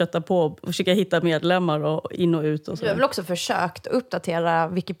bara kötta på och försöka hitta medlemmar och in och ut. Och så. Du har väl också försökt uppdatera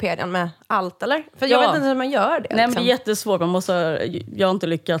Wikipedia med allt, eller? För jag vet inte hur man gör det. Nej, men det är jättesvårt. Jag har inte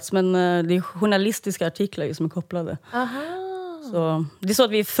lyckats. Men det är journalistiska artiklar som är kopplade. Aha. Så, det är så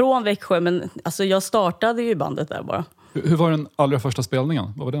att vi är från Växjö, men alltså, jag startade ju bandet där bara. Hur var den allra första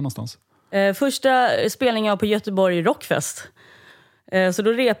spelningen? Var var det någonstans? Första spelningen var på Göteborg Rockfest. Så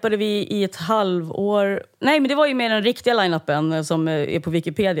då repade vi i ett halvår. Nej, men det var ju mer den riktiga line-upen som är på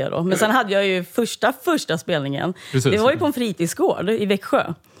Wikipedia då. Men sen hade jag ju första spelningen. Precis. Det var ju på en fritidsgård i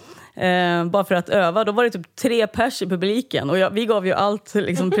Växjö. Bara för att öva. Då var det typ 3 pers i publiken. Och vi gav ju allt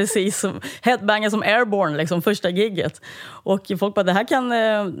liksom, precis som headbanga som Airborne, liksom, första gigget. Och folk bara, det här kan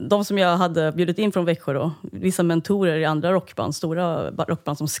de som jag hade bjudit in från Växjö då. Vissa mentorer i andra rockband. Stora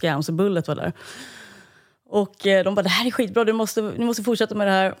rockband som Scams och Bullet var där. Och de bara, det här är skitbra, ni måste fortsätta med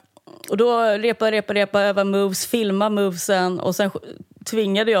det här. Och då repa, öva moves, filma movesen. Och sen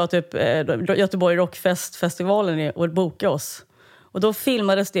tvingade jag typ Göteborg Rockfest-festivalen att boka oss. Och då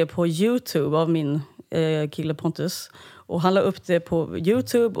filmades det på YouTube av min kille Pontus. Och han la upp det på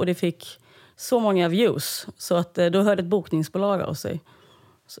YouTube och det fick så många views. Så att då hörde ett bokningsbolag av sig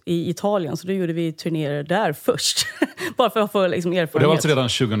i Italien. Så då gjorde vi turnéer där först. Bara för att få liksom, erfarenhet. Och det var alltså redan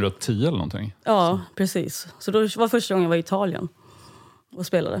 2010 eller någonting? Ja, precis. Så då var första gången jag var i Italien och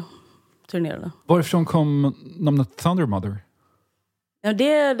turnerade. Varifrån kom namnet Thunder Mother? Ja,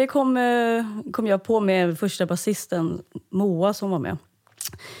 det kom jag på med första basisten Moa som var med.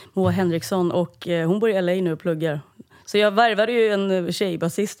 Moa Henriksson, och hon bor i LA nu och pluggar. Så jag värvade ju en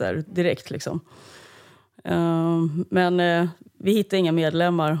tjejbasist där direkt liksom. Men vi hittade inga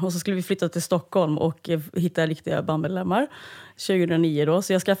medlemmar och så skulle vi flytta till Stockholm och hitta riktiga bandmedlemmar 2009 då.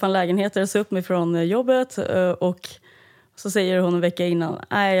 Så jag skaffade en lägenhet där jag sa upp mig från jobbet och så säger hon en vecka innan,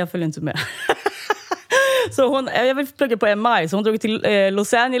 nej jag följer inte med. Så jag vill plugga på MI, så hon drog till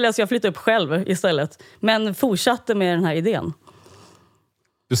Los Angeles och jag flyttade upp själv istället. Men fortsatte med den här idén.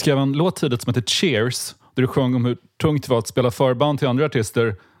 Du skrev en låt tidigt som heter Cheers, där du sjöng om hur tungt det var att spela förband till andra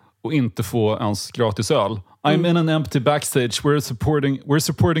artister och inte få ens gratis öl. I'm in an empty backstage. We're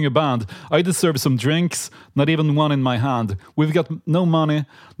supporting a band. I deserve some drinks. Not even one in my hand. We've got no money.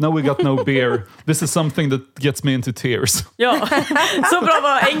 No, we got no beer. This is something that gets me into tears. Ja, så bra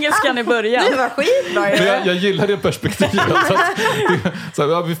var engelskan i början. Det var skitbra. Jag gillar det perspektivet.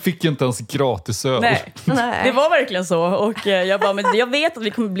 Vi fick inte ens gratis öl. Nej, det var verkligen så. Och jag bara, men jag vet att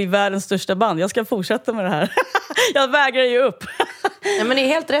vi kommer bli världens största band. Jag ska fortsätta med det här. Jag vägrar ju upp. Ja, men det är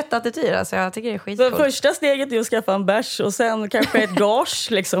helt rätt attityd. Alltså, jag tycker det är skitcoolt. Så första steget är att skaffa en bärs och sen kanske ett gage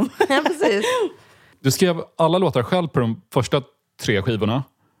liksom. Ja, precis. Du skrev alla låtar själv på de första 3 skivorna.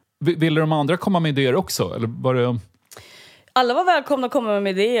 Ville de andra komma med idéer också? Eller var det... Alla var välkomna att komma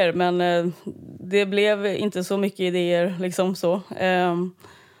med idéer, men det blev inte så mycket idéer liksom så.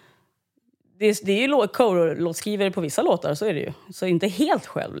 Det är ju co-låtskrivare på vissa låtar, så är det ju. Så inte helt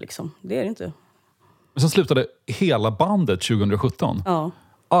själv liksom, det är det inte. Men sen slutade hela bandet 2017. Ja.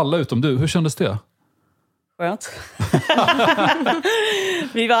 Alla utom du, hur kändes det? Skönt.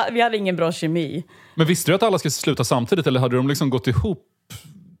 vi hade ingen bra kemi. Men visste du att alla skulle sluta samtidigt, eller hade de liksom gått ihop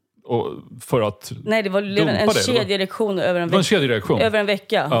för att... Nej, det var en kedjereaktion över en vecka. En kedjereaktion? Över en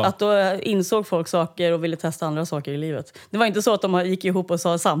vecka. Ja. Att då insåg folk saker och ville testa andra saker i livet. Det var inte så att de gick ihop och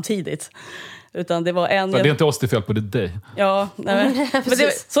sa samtidigt. Utan det var en... Det är inte oss det fel på, det är dig. Ja, nej, men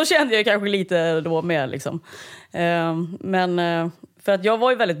så kände jag kanske lite då med liksom. Men för att jag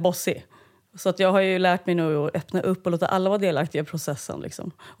var ju väldigt bossig. Så att jag har ju lärt mig nu att öppna upp och låta alla vara delaktiga i processen.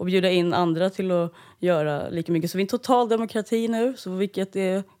 Liksom. Och bjuda in andra till att göra lika mycket. Så vi är en total demokrati nu, så vilket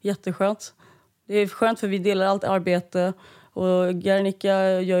är jätteskönt. Det är skönt för vi delar allt arbete. Och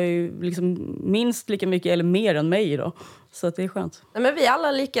Guernica gör ju liksom minst lika mycket eller mer än mig då. Så att det är skönt. Nej, men vi är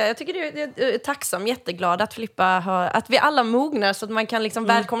alla lika. Jag tycker det är tacksam, jätteglad att Filippa har... Att vi alla mognar så att man kan liksom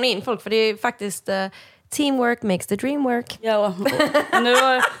välkomna in folk. För det är faktiskt... teamwork makes the dream work. Ja, och nu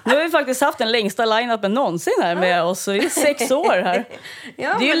har vi faktiskt haft den längsta line-upen någonsin här med oss. Så det är 6 år här.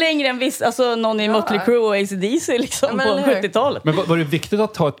 Ja, det är ju längre än någon i Mötley Crüe och AC/DC liksom, på 70-talet. Men var det viktigt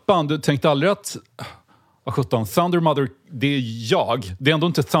att ha ett band? Du tänkte aldrig att... Vad 17, Thunder Mother, det är jag. Det är ändå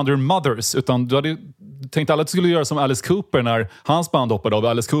inte Thunder Mothers, utan du hade tänkt aldrig att du skulle göra som Alice Cooper när hans band hoppade av.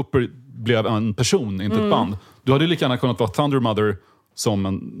 Alice Cooper blev en person, inte ett band. Du hade lika gärna kunnat vara Thunder Mother som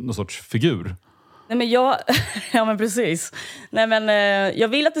någon sorts figur. Nej, men ja, men precis. Nej, men jag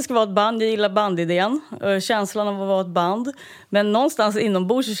vill att det ska vara ett band. Jag gillar bandidén. Känslan av att vara ett band. Men någonstans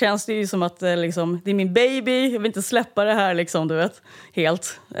inombords så känns det ju som att liksom, det är min baby. Jag vill inte släppa det här liksom, du vet.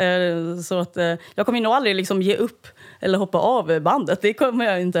 Helt. Så att jag kommer nog aldrig liksom ge upp eller hoppa av bandet. Det kommer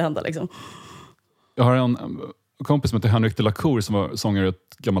jag inte hända liksom. Jag har en kompis som heter Henrik de la Cour som var sångare i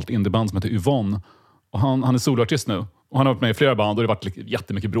ett gammalt indieband som heter Yvonne. Och han är soloartist nu. Och han har varit med i flera band och det har varit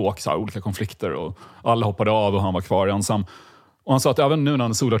jättemycket bråk, så här, olika konflikter. Och alla hoppade av och han var kvar ensam. Och han sa att även nu när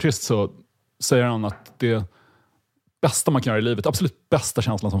han är soloartist så säger han att det bästa man kan göra i livet, absolut bästa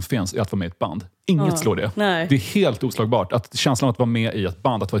känslan som finns, är att vara med i ett band. Inget slår det. Nej. Det är helt oslagbart. Att känslan att vara med i ett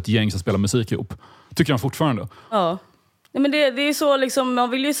band, att vara ett gäng som spelar musik ihop, tycker han fortfarande. Ja. Nej, men det är så liksom, man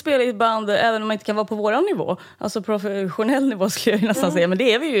vill ju spela i ett band även om man inte kan vara på våran nivå. Alltså professionell nivå skulle jag nästan säga, men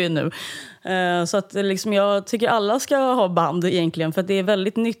det är vi ju nu. Så att liksom, jag tycker alla ska ha band egentligen, för att det är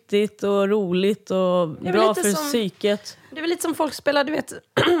väldigt nyttigt och roligt och bra för psyket. Det är väl lite som folk spelar, du vet,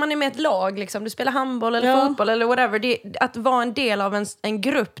 man är med ett lag liksom, du spelar handboll eller fotboll eller whatever. Att vara en del av en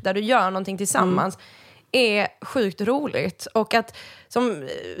grupp där du gör någonting tillsammans är sjukt roligt. Och att som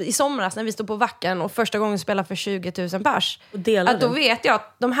i somras när vi stod på Wacken och första gången spelade för 20 000 pers, att då vet jag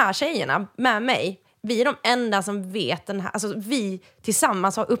att de här tjejerna med mig, vi är de enda som vet den här, alltså vi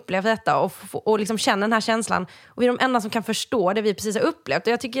tillsammans har upplevt detta och liksom känner den här känslan, och vi är de enda som kan förstå det vi precis har upplevt.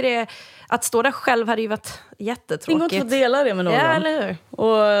 Och jag tycker att stå där själv hade ju varit jättetråkigt. Inget att dela det med någon. Ja, eller hur?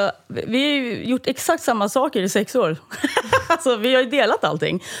 Och vi har ju gjort exakt samma saker i 6 år. Alltså, vi har ju delat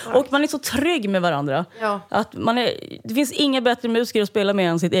allting. Ja. Och man är så trygg med varandra. Ja. Att det finns inga bättre musiker att spela med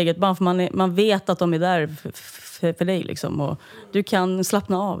än sitt eget band. För man vet att de är där för dig. Liksom. Och du kan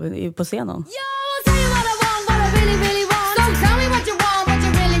slappna av på scenen.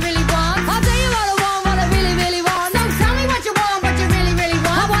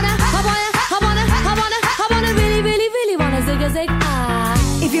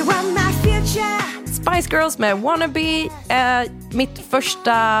 Spice Girls med Wannabe,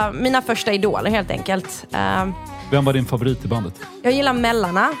 mina första idoler helt enkelt. Vem var din favorit i bandet? Jag gillar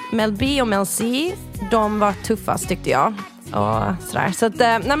Mellarna, Mel B och Mel C. De var tuffast tyckte jag. Och sådär. Så att,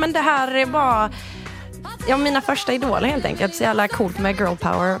 nej men det här är bara mina första idoler helt enkelt. Så jävla coolt med girl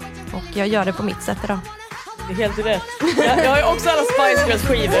power. Och jag gör det på mitt sätt idag. Det är helt rätt. Jag har ju också alla Spice Girls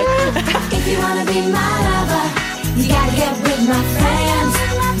skivor. If you wanna be my lover, you gotta get with my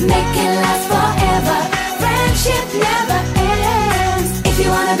friends. Make it last forever. Friendship never ends. If you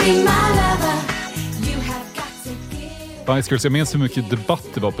wanna be my lover, you have got to give. Spice Girls, jag minns hur mycket debatt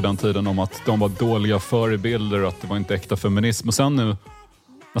det var på den tiden om att de var dåliga förebilder och att det var inte äkta feminism. Och sen nu,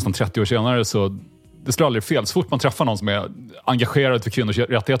 nästan 30 år senare, så det slår aldrig fel. Så fort man träffar någon som är engagerad för kvinnors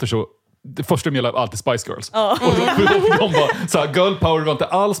rättigheter så det första de gillar alltid Spice Girls. Och de var så här, girl power var inte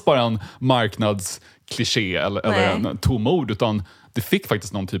alls bara en marknadskliché eller en tom ord, utan det fick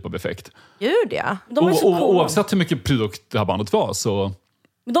faktiskt någon typ av effekt. Gud ja. De är så coola. Oavsett hur mycket produkt det här bandet var så...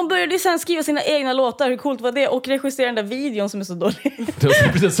 De började sen skriva sina egna låtar, hur coolt var det? Och regissera den där videon som är så dålig.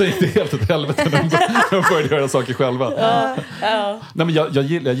 Det säger inte helt åt helvete när de började göra saker själva. Nej, men jag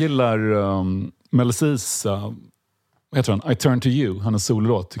gillar Mel C's... vad heter han? I Turn to You, hennes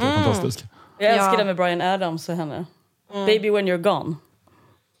sololåt, tycker jag är fantastisk. Jag älskar den med Bryan Adams och henne. Baby When You're Gone.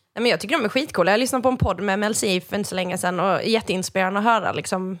 Men jag tycker de är skitcoola. Jag lyssnade på en podd med Mel C för inte så länge sedan och jätteinspirerande att höra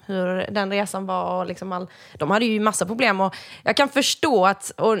liksom, hur den resan var. Och liksom de hade ju massa problem och jag kan förstå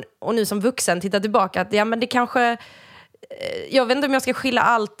att, och nu som vuxen titta tillbaka, att ja, men det kanske... Jag vet inte om jag ska skilja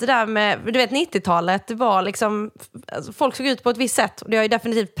allt det där med, du vet 90-talet, det var liksom, alltså, folk såg ut på ett visst sätt och det har ju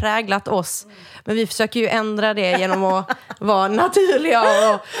definitivt präglat oss, men vi försöker ju ändra det genom att vara naturliga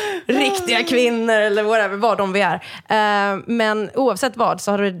och riktiga kvinnor eller whatever, vad de vi är. Men oavsett vad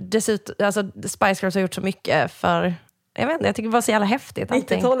så har det dessutom, alltså Spice Girls har gjort så mycket för Jag vet inte, jag tycker det var så jävla häftigt.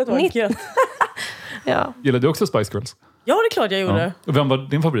 90-talet var gött. Ja. Gillade du också Spice Girls? Ja, det är klart jag gjorde. Och vem var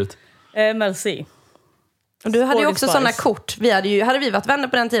din favorit? Mel C. Och du hade ju Sporty också Spice. sådana kort. Hade vi varit vänner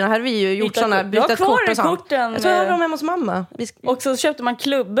på den tiden hade vi ju gjort sådana, bytt kort och sånt. Korten. Jag tror jag hade dem hemma hos mamma. Och så köpte man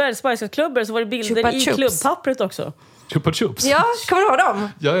klubbor, Spice Girls-klubbor, så var det bilder Chupa i Chups. klubbpappret också. Chupa Chups? Ja, kommer du ihåg dem?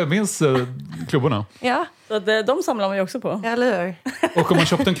 Ja, jag minns klubborna. Ja, Så att, de samlar man ju också på. eller hur? Och om man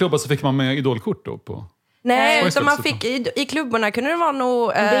köpte en klubba så fick man med idolkort då på... Nej, Spice utan man Girls, fick i klubborna kunde det vara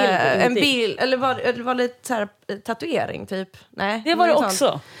nog en bild eller var det så här, tatuering typ? Nej, Det var det något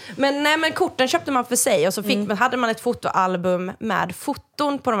också. sånt. Men korten köpte man för sig och så hade man ett fotoalbum med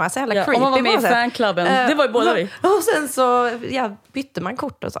foton på de här så jävla Ja, creepy. om man var med i på något sätt. fanklubben. Det var ju båda vi. Och sen så bytte man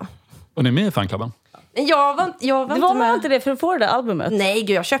kort och så. Och ni är med i fanklubben? Jag var Det inte var med. man inte det för att få det där albumet? Nej,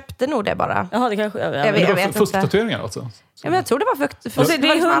 gud, jag köpte nog det bara. Jaha, det kanske... Jag Men vet det var inte. fusktatueringar alltså? Ja, men jag tror det var Och så, det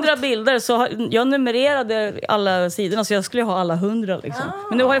är 100 allt. bilder, så jag numrerade alla sidorna, så jag skulle ha alla 100 liksom.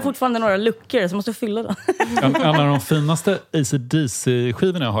 Men nu har jag fortfarande några luckor, så jag måste fylla den. En av de finaste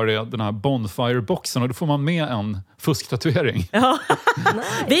AC/DC-skivorna jag har är den här Bonfire-boxen och då får man med en fusktatuering. Ja.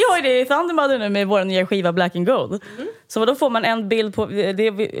 Vi har ju det i Thundermother nu med vår nya skiva Black and Gold. Så då får man en bild på det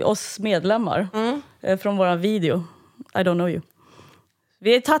är oss medlemmar från vår video I don't know you.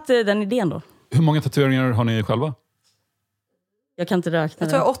 Vi har tagit den idén då. Hur många tatueringar har ni själva? Jag kan inte räkna Jag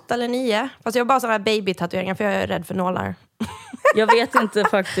tror jag 8 eller 9. Fast jag har bara sådana här baby-tatueringar för jag är rädd för nålar. Jag vet inte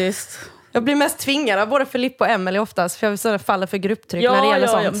faktiskt. Jag blir mest tvingad av både Filippa och Emily oftast. För jag så faller för grupptryck när det gäller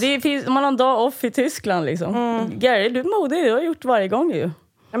sånt. Det finns, man har en dag off i Tyskland liksom. Gary, du är modig. Du har gjort varje gång ju.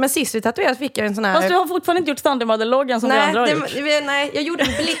 Ja, men sist vi tatuerade fick jag en sån här... Fast du har fortfarande inte gjort Thundermother-loggan som vi andra har gjort. Nej, jag gjorde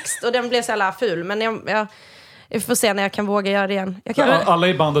en blixt och den blev så jävla ful. Men jag får se när jag kan våga göra det igen. Alla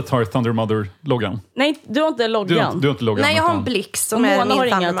i bandet har Thundermother-loggan. Nej, du har inte loggan. Du har inte loggan. Nej, jag har en utan- blixt som Och är Mona min har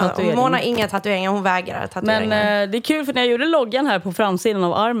inga Thundermother. tatueringar. Mona har inga tatueringar, hon vägrar tatueringar. Men det är kul, för när jag gjorde loggan här på framsidan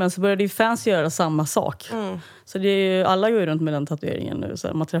av armen så började ju fans göra samma sak. Så det är ju, alla går ju runt med den tatueringen nu,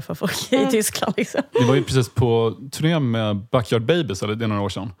 så man träffar folk i Tyskland liksom. Ni var ju precis på turné med Backyard Babies, eller det är några år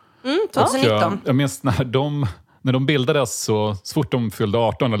sedan. 2019. Jag minns när de bildades, så fort de fyllde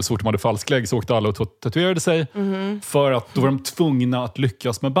 18 eller så fort de hade falsklägg så åkte alla och tatuerade sig. För att då var de tvungna att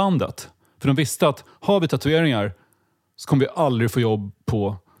lyckas med bandet. För de visste att har vi tatueringar så kommer vi aldrig få jobb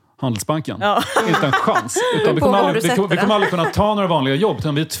på Handelsbanken. Ja. Inte en chans. Utan vi kommer aldrig kunna ta några vanliga jobb,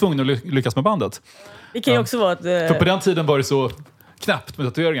 utan vi är tvungna att lyckas med bandet. Det kan ju också vara att... För på den tiden var det så knappt med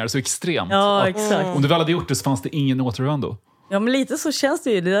tatueringar, så extremt. Ja, Att exakt. om du väl hade gjort det så fanns det ingen återvändo. Ja, men lite så känns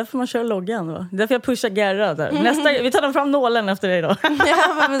det ju. Det är därför man kör loggan. Va? Det är därför jag pushar Gerra där. Vi tar fram nålen efter dig då. Ja,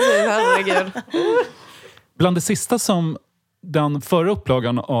 men precis. Herregud. Bland det sista som den förra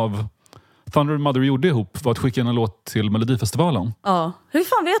upplagan av Thundermother gjorde ihop var att skicka in en låt till Melodifestivalen. Ja. Hur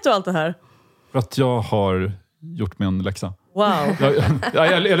fan vet du allt det här? För att jag har gjort min läxa. Wow.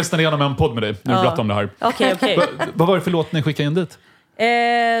 Jag lyssnade igenom en podd med dig när du berättade om det här. Okej. Vad var det för låt ni skickade in dit?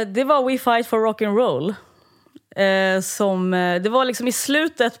 Det var We Fight for Rock and Roll. Det var liksom i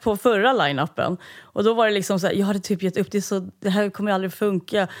slutet på förra line-upen. Och då var det liksom så här, jag hade typ gett upp det, så det här kommer aldrig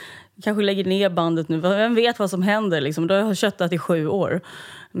funka. Kanske lägger ner bandet nu. Vem vet vad som händer liksom. Då har jag köttat i 7 år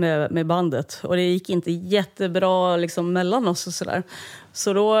med bandet. Och det gick inte jättebra liksom mellan oss och sådär.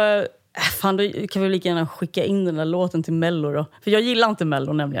 Så då då kan vi lika gärna skicka in den där låten till Mello då. För jag gillar inte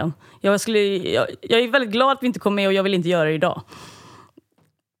Mello nämligen. Jag är väldigt glad att vi inte kom med, och jag vill inte göra det idag.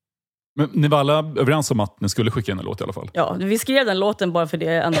 Men ni var alla överens om att ni skulle skicka in en låt i alla fall? Ja, vi skrev den låten bara för det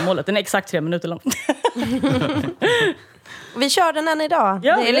ändamålet. Den är exakt 3 minuter lång. Vi kör den än idag.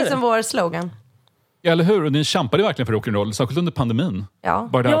 Ja, det är det är liksom vår slogan. Ja, eller hur? Och ni kämpade verkligen för rock'n'roll, särskilt under pandemin. Ja.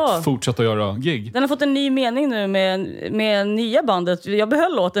 Bara det här Ja. att fortsätta göra gig. Den har fått en ny mening nu med nya bandet. Jag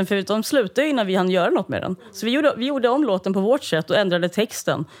behöll låten för de slutade innan vi hann göra något med den. Så vi gjorde om låten på vårt sätt och ändrade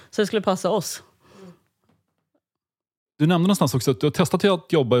texten så det skulle passa oss. Du nämnde någonstans också att du har testat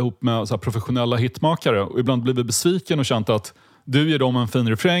att jobba ihop med så här professionella hitmakare och ibland blivit besviken och känt att du ger dem en fin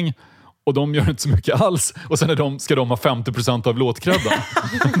refräng och de gör inte så mycket alls och sen ska de ha 50% av låtkredden.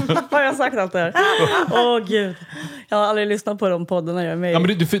 Har jag sagt allt det här? Åh gud. Jag har aldrig lyssnat på de poddarna jag är med i. Ja,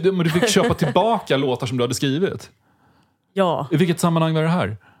 men du fick köpa tillbaka låtar som du hade skrivit. Ja. I vilket sammanhang var det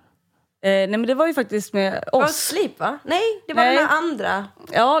här? Nej, men det var ju faktiskt med Var oss. Sleep, va? Nej, det var Nej. den här andra.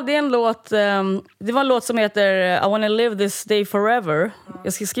 Ja, det är en låt. Det var en låt som heter I wanna live this day forever.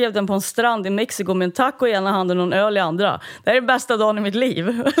 Jag skrev den på en strand i Mexiko med en taco i ena handen och en öl i andra. Det här är bästa dagen i mitt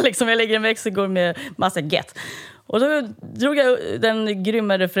liv. Liksom jag ligger i Mexiko med massa get. Och då drog jag den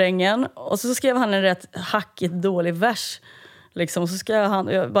grymma refrängen och så skrev han en rätt hackigt dålig vers. Liksom, så ska det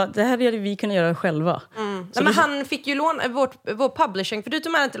här hade vi kunnat göra själva. Nej, men han fick ju låna vår publishing, för du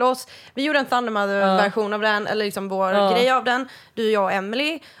tog med den till oss. Vi gjorde en Thunder Mother-version av den, eller liksom vår grej av den. Du, jag och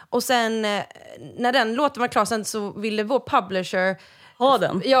Emily. Och sen när den låten var klar sen så ville vår publisher ha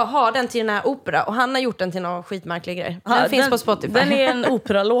den. Ja, ha den till den här opera. Och han har gjort den till någon skitmärklig grej. Den finns på Spotify. Den är en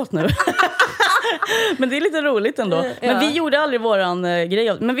operalåt nu. Men det är lite roligt ändå. Men vi gjorde aldrig våran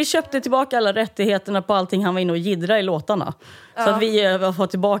grej. Men vi köpte tillbaka alla rättigheterna på allting han var inne och jiddra i låtarna. Så att vi har fått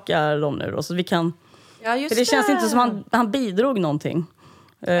tillbaka dem nu då. Så vi kan... Ja, just för det känns inte som han bidrog någonting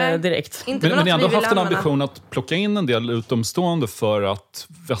direkt. Men ni har ändå haft en ambition att plocka in en del utomstående för att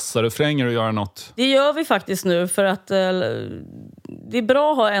vässa refränger och göra något? Det gör vi faktiskt nu för att det är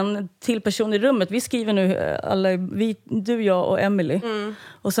bra att ha en till person i rummet. Vi skriver nu, du, jag och Emily.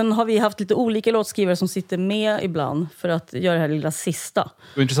 Och sen har vi haft lite olika låtskrivare som sitter med ibland för att göra det här lilla sista. Det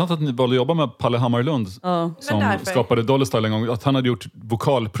var intressant att ni valde att jobba med Palle Hammarlund som skapade Dolly Style en gång. Att han hade gjort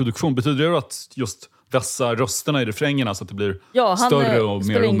vokalproduktion. Betyder det att just vässa rösterna i refrängerna så att det blir större och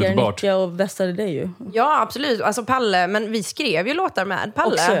mer omedelbart? Ja, och vässade det ju. Ja, absolut. Alltså Palle, men vi skrev ju låtar med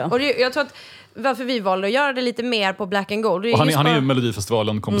Palle. Också, ja. Och jag tror att varför vi valde att göra det lite mer på Black and Gold. Och han är ju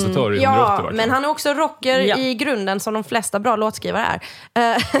Melodifestivalen kompositör i 180 verkligen. Men han är också rocker i grunden som de flesta bra låtskrivare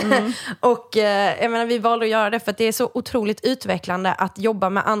är. Och jag menar, vi valde att göra det för att det är så otroligt utvecklande att jobba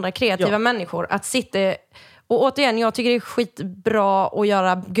med andra kreativa människor. Att sitta... Och återigen, jag tycker det är skitbra att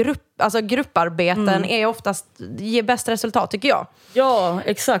göra grupparbeten är oftast ger bäst resultat, tycker jag. Ja,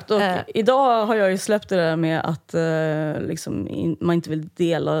 exakt. Och idag har jag ju släppt det där med att man inte vill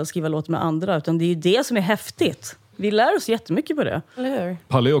dela och skriva låt med andra. Utan det är ju det som är häftigt. Vi lär oss jättemycket på det. Eller hur?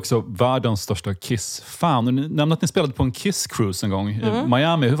 Palle är också världens största Kiss-fan. Och ni nämnde att ni spelade på en Kiss-cruise en gång i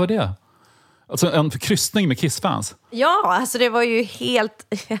Miami. Hur var det? Alltså en kryssning med Kiss-fans. Ja, alltså det var ju helt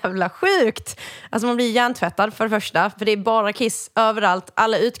jävla sjukt. Alltså man blir hjärntvättad för det första. För det är bara Kiss överallt.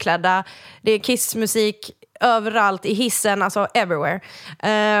 Alla utklädda. Det är Kiss-musik överallt i hissen. Alltså everywhere.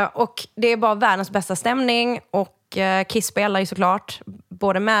 Och det är bara världens bästa stämning. Och Kiss spelar ju såklart.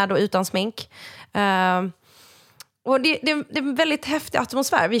 Både med och utan smink. Och det är en väldigt häftig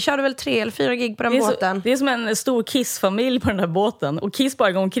atmosfär. Vi körde väl 3 eller 4 gig på den båten. Det är som en stor Kiss-familj på den här båten. Och Kiss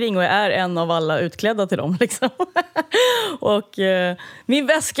bara går omkring och är en av alla utklädda till dem. Liksom. Och min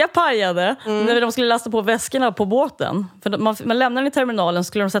väska pajade när de skulle lasta på väskorna på båten. För man lämnar den i terminalen,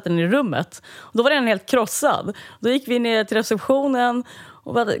 skulle de sätta den i rummet. Och då var den helt krossad. Då gick vi ner till receptionen.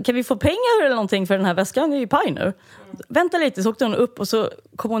 Och kan vi få pengar eller någonting för den här väskan? Det är ju paj nu. Vänta lite, så åkte hon upp och så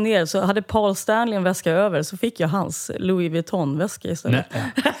kom hon ner. Så hade Paul Stanley en väska över. Så fick jag hans Louis Vuitton-väska istället.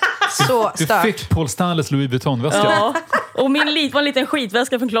 Så du fick Paul Stanleys Louis Vuitton-väska? Ja, och min var en liten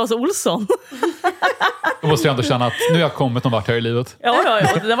skitväska från Clas Ohlson. Då måste jag ändå känna att nu har jag kommit någon vart här i livet. Ja,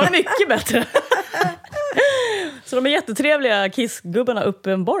 den var mycket bättre. Så de är jättetrevliga Kiss-gubbarna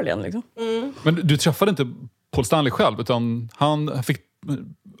uppenbarligen. Liksom. Men du träffade inte Paul Stanley själv, utan han fick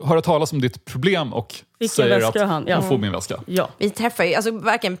höra talas om ditt problem och säger att han får min väska. Ja. Vi träffar ju, alltså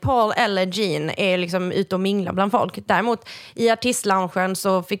varken Paul eller Gene är liksom ute och minglar bland folk. Däremot i artistloungen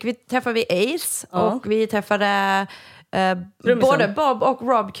så träffade vi Ace och vi träffade både Bob och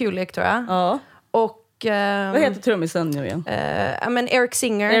Rob Kulick, tror jag. Ja. Och vad heter trummisen nu igen? Eric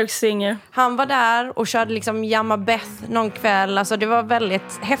Singer. Han var där och körde liksom Jamma Beth någon kväll. Alltså det var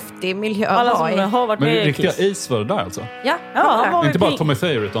väldigt häftig miljö. Alla som har varit med. Men riktiga Ace var det där alltså? Ja, han var inte bara Tommy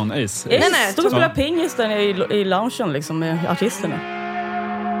Thayer utan Ace. Nej, stod och spelade pingis där i loungen liksom, med artisterna.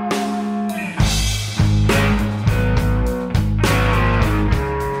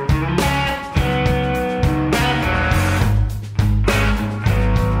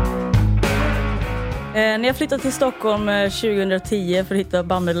 När jag flyttade till Stockholm 2010 för att hitta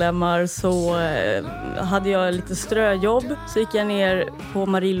bandmedlemmar så hade jag lite ströjobb. Så gick jag ner på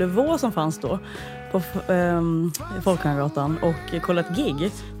Marie Laveau som fanns då på Folkungagatan och kollade ett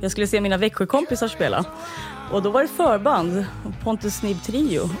gig. Jag skulle se mina Växjökompisar spela. Och då var det förband, Pontus Snibb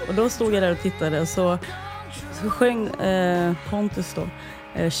Trio. Och då stod jag där och tittade så sjöng Pontus då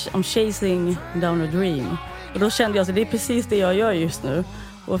I'm chasing down a dream. Och då kände jag att det är precis det jag gör just nu.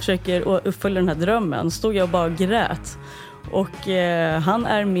 Och försöker uppfylla den här drömmen. Stod jag och bara grät. Och han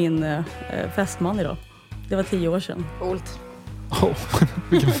är min fästman idag. Det var 10 år sedan. Coolt.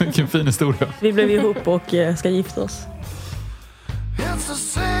 Vilken fin historia. Vi blev ihop och ska gifta oss. It's the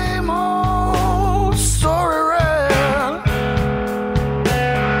same old story, red.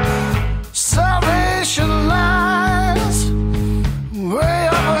 Salvation lies way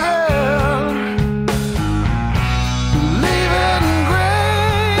up ahead. Leaving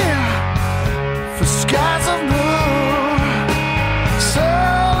gray for skies of blue.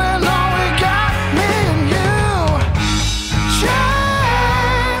 Selling all we got, me and you.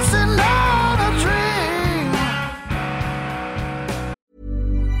 Chasing all the dreams.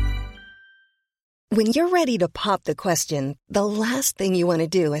 When you're ready to pop the question, the last thing you want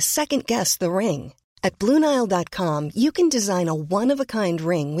to do is second-guess the ring. At BlueNile.com, you can design a one-of-a-kind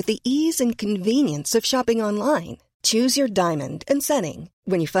ring with the ease and convenience of shopping online. Choose your diamond and setting.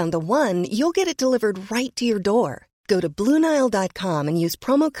 When you find the one, you'll get it delivered right to your door. Go to BlueNile.com and use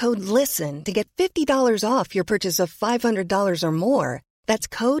promo code LISTEN to get $50 off your purchase of $500 or more. That's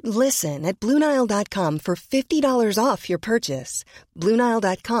code LISTEN at BlueNile.com for $50 off your purchase.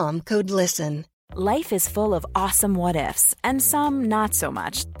 BlueNile.com, code LISTEN. Life is full of awesome what-ifs, and some not so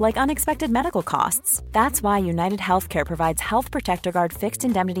much, like unexpected medical costs. That's why United Healthcare provides Health Protector Guard fixed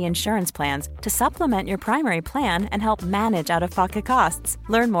indemnity insurance plans to supplement your primary plan and help manage out-of-pocket costs.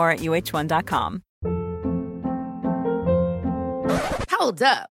 Learn more at UH1.com. Hold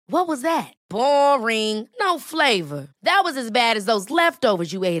up. What was that? Boring. No flavor. That was as bad as those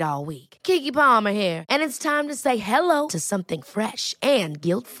leftovers you ate all week. Keke Palmer here, and it's time to say hello to something fresh and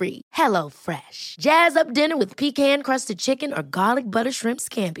guilt-free. Hello Fresh. Jazz up dinner with pecan-crusted chicken or garlic butter shrimp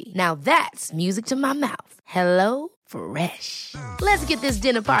scampi. Now that's music to my mouth. Hello Fresh. Let's get this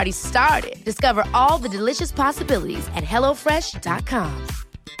dinner party started. Discover all the delicious possibilities at hellofresh.com.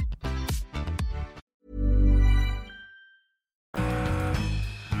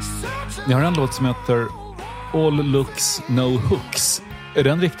 Ni har en låt som heter All Looks No Hooks. Är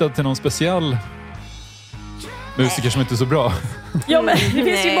den riktad till någon speciell musiker som inte är så bra? Ja, men det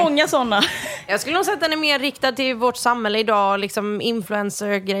finns ju många sådana. Jag skulle nog säga att den är mer riktad till vårt samhälle idag, liksom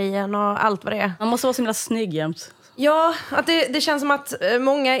influencer-grejen och allt vad det är. Man måste vara så himla snygg jämt. Ja, att det känns som att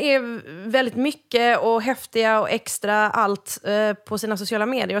många är väldigt mycket och häftiga och extra allt på sina sociala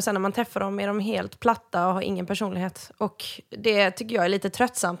medier. Och sen när man träffar dem är de helt platta och har ingen personlighet. Och det tycker jag är lite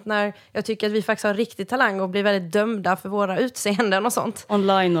tröttsamt när jag tycker att vi faktiskt har riktig talang och blir väldigt dömda för våra utseenden och sånt.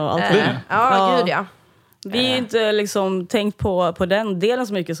 Online och allt det. Ja, gud ja. Vi är inte liksom tänkt på den delen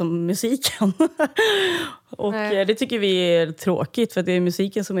så mycket som musiken. Och det tycker vi är tråkigt, för det är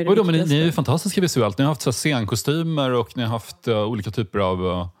musiken som är det viktigaste. Men ni är ju fantastiska visuellt. Ni har haft så scenkostymer och ni har haft olika typer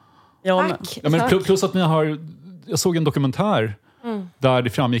av... Plus att ni har... Jag såg en dokumentär där det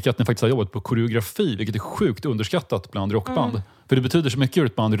framgick att ni faktiskt har jobbat på koreografi, vilket är sjukt underskattat bland rockband. För det betyder så mycket hur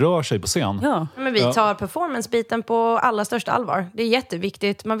ett band rör sig på scen. Ja. Men vi tar performance-biten på allra största allvar. Det är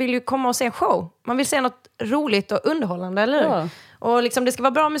jätteviktigt. Man vill ju komma och se en show. Man vill se något roligt och underhållande, eller hur? Ja. Och liksom, det ska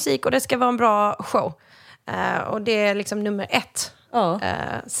vara bra musik och det ska vara en bra show. Och det är liksom nummer 1. Ja.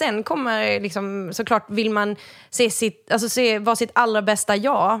 Sen kommer liksom, såklart vill man vara sitt allra bästa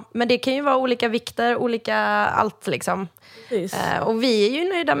jag. Men det kan ju vara olika vikter, olika allt liksom. Och vi är ju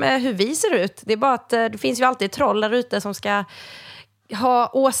nöjda med hur vi ser ut. Det är bara att det finns ju alltid troll där ute som ska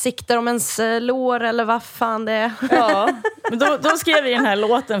ha åsikter om ens lår eller vad fan det är. Ja, men då skrev vi den här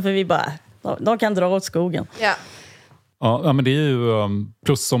låten för vi bara, de kan dra åt skogen. Ja. Ja, men det är ju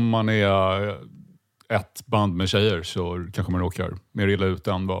plus om man är ett band med tjejer så kanske man råkar mer illa ut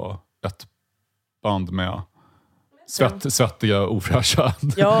än vad ett band med svettiga, ofräscha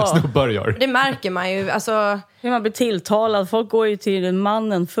snubbar gör. Det märker man ju. Alltså... Hur man blir tilltalad. Folk går ju till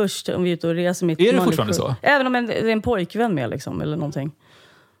mannen först om vi är ute och reser med. Är det fortfarande så? Även om det är en pojkvän med liksom, eller någonting.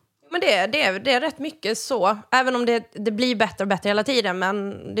 Men det är rätt mycket så. Även om det blir bättre och bättre hela tiden.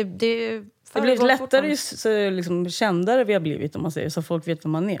 Men det blir lättare så liksom, kändare vi har blivit, om man säger, så folk vet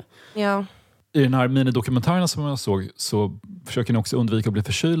vem man är. Ja. I den här minidokumentären som jag såg så försöker ni också undvika att bli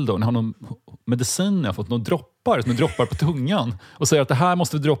förkylda. Och ni har någon medicin, ni har fått några droppar som droppar på tungan. Och säger att det här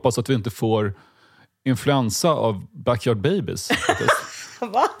måste vi droppa så att vi inte får influensa av Backyard Babies.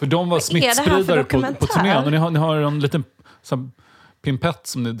 Va? För de var smittspridare på turnén. Och ni har en liten pimpett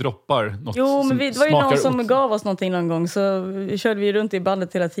som ni droppar. Något. Jo, men det var ju någon som gav oss någonting någon gång. Så körde vi runt i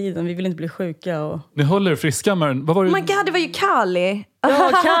bandet hela tiden. Vi ville inte bli sjuka. Och... Ni håller er friska, men vad var det? Oh my god, det var ju Kali. Ja, det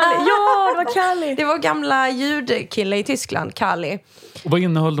var Kali. Det var gamla ljudkille i Tyskland, Kali. Och vad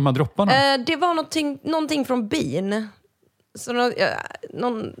innehöll de här dropparna? Det var någonting från bin. Så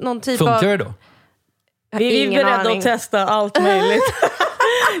någon typ Funkar det då? Vi är beredda att testa allt möjligt.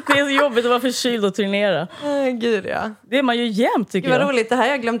 Det är så jobbigt att vara förkyld och turnera. Gud, ja. Det är man ju jämt, tycker jag. Det var roligt, det här har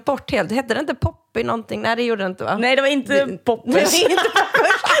jag glömt bort helt. Hette det inte Poppy någonting? Nej, det gjorde det inte, va? Nej, det var inte Poppers. Det är inte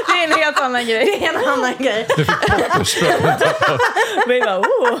Poppers. Det är en helt annan grej. Det är en annan grej. Du fick Poppers. Vi bara,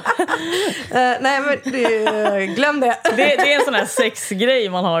 nej, men glöm det. Det är en sån här sexgrej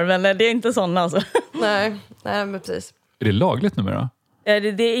man har, men det är inte sån alltså. Nej, men precis. Är det lagligt numera?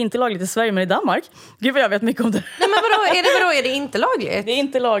 Det är inte lagligt i Sverige, men i Danmark. Gud vad jag vet mycket om det. Nej, men vadå? Är det inte lagligt? Det är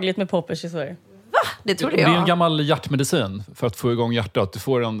inte lagligt med poppers i Sverige. Va? Det trodde jag. Det är en gammal hjärtmedicin för att få igång hjärtat. Du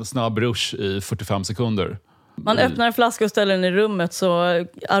får en snabb rush i 45 sekunder. Man öppnar en flaska och ställer den i rummet så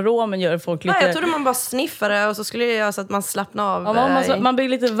aromen gör folk lite... Nej, jag trodde man bara sniffade och så skulle det göra så att man slappnar av. Ja, man blir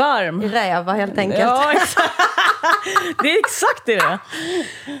lite varm. I räva helt enkelt. Ja, exakt. Det är exakt det.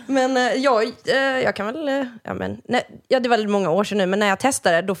 Men jag kan väl... det var väldigt många år sedan nu, men när jag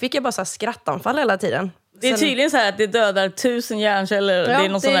testade då fick jag bara så här skrattanfall hela tiden. Det är tydligen så här att det dödar 1000 hjärnceller. Ja, det är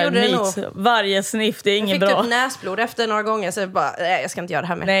någon sån där myt. Varje sniff, det är inget bra. Jag fick typ näsblod efter några gånger så jag bara, nej, jag ska inte göra det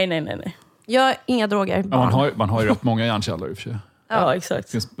här mer. Nej. Jag har inga droger. Ja, man har ju rätt många hjärnceller i och för sig. Ja,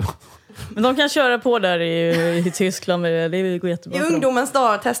 exakt. Men de kan köra på där i Tyskland. Det går jättebra. I ungdomens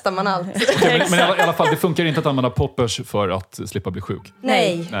dag testar man allt. Men i alla fall, det funkar inte att använda poppers för att slippa bli sjuk.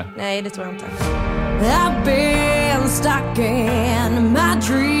 Nej, det tror jag inte. I've been stuck in my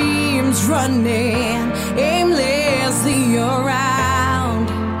dreams, running aimlessly around.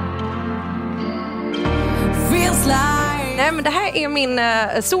 Feels like... Nej, men det här är min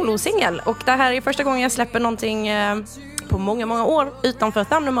solosingel. Och det här är första gången jag släpper någonting på många år utanför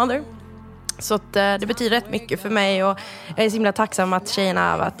Thunder Mother. Så att, det betyder rätt mycket för mig. Och jag är så himla tacksam att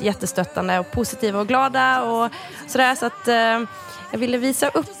tjejerna har varit jättestöttande och positiva och glada. Och sådär, så att jag ville visa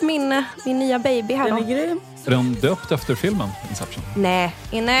upp min nya baby här. Den är grym. Är den döpt efter filmen Inception?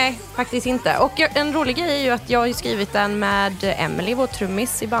 Nej, faktiskt inte. Och en rolig grej är ju att jag har skrivit den med Emily, vår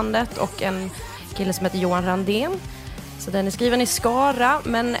trummis i bandet. Och en kille som heter Johan Randén. Så den är skriven i Skara.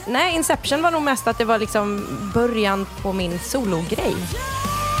 Men nej, Inception var nog mest att det var liksom början på min sologrej.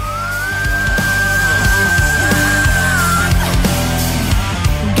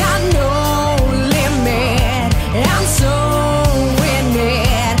 got no limit. I'm so in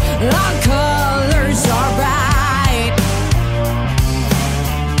it. Our colors are bright.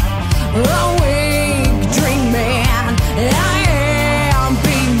 Awake, dreaming. I am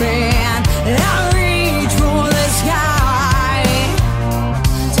beaming. I reach for the sky.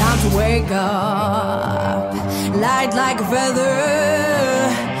 Time to wake up. Light like a feather.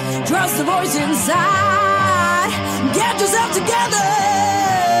 Trust the voice inside. Get yourself together.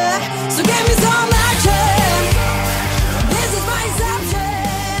 So give me some action. This is my inception.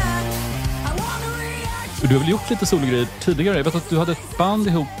 I wanna react. Du har väl gjort lite sologrejer tidigare? Jag vet att du hade ett band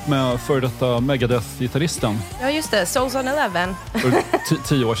ihop med före detta Megadeth-gitarristen. Ja, just det. Souls on 11. För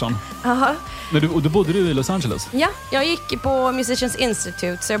 10 år sedan. Aha. Men då bodde du i Los Angeles? Ja, jag gick på Musicians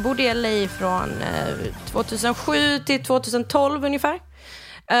Institute. Så jag bodde i LA från 2007 till 2012 ungefär.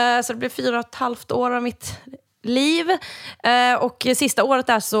 Så det blev 4,5 år av mitt liv. Och sista året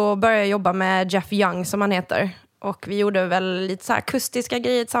där så började jag jobba med Jeff Young som han heter. Och vi gjorde väl lite så här akustiska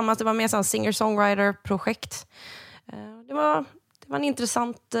grejer tillsammans. Det var mer sån singer-songwriter-projekt. Det var en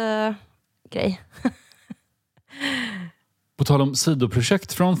intressant grej. På tal om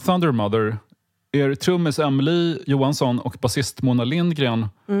sidoprojekt från Thunder Mother. Er trummis Emily Johansson och basist Mona Lindgren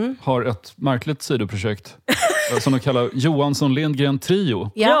har ett märkligt sidoprojekt som de kallar Johansson Lindgren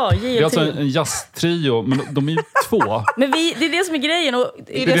Trio. Ja, det är alltså en jazz-trio, men de är ju 2. Men det är det som är grejen. Och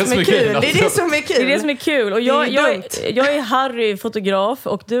Det är det som är kul. Det är det som är kul. Det är det som är kul. Och jag är Harry, fotograf,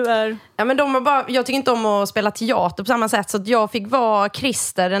 och du är... Ja, men jag tycker inte om att spela teater på samma sätt. Så att jag fick vara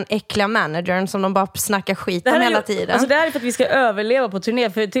Christer, den äckliga managern som de bara snackar skit om hela tiden. Alltså det här är för att vi ska överleva på turné.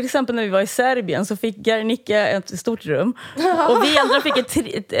 För till exempel när vi var i Serbien så fick Garnica ett stort rum. Och vi andra fick ett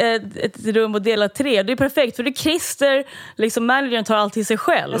rum att dela 3. Det är perfekt, för det är Christer, liksom managern, tar allt till sig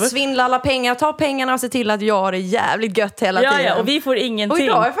själv. Jag svindlar alla pengar, tar pengarna och ser till att jag har det jävligt gött hela tiden. Ja, och vi får ingenting. Och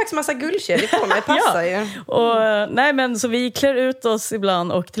idag har jag faktiskt massa guldkedjor på mig, passar ju. Och, nej, men så vi klär ut oss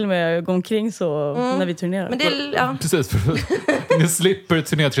ibland och till och med går omkring så när vi turnerar. Men det är, ja. Precis, ni slipper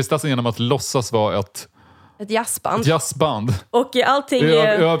turnétristassen genom att låtsas vara ett jazzband. Och allting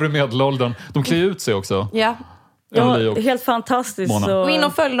övre medelåldern. De klär ut sig också. Ja. Ja, helt fantastiskt. Och in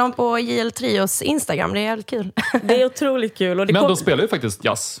och följ dem på JL Trios Instagram, det är jävligt kul. Det är otroligt kul. Och men de spelar ju faktiskt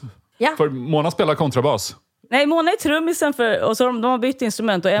jazz. Ja. För Mona spelar kontrabas. Nej, Mona är trummisen och så de har bytt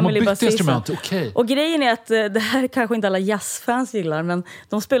instrument och Emily basisten. Okay. Och grejen är att det här kanske inte alla jazzfans gillar, men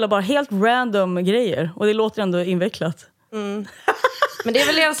de spelar bara helt random grejer och det låter ändå invecklat. Men det är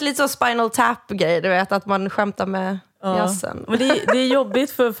väl lite så Spinal Tap-grej, du vet, att man skämtar med jazzen. Men det är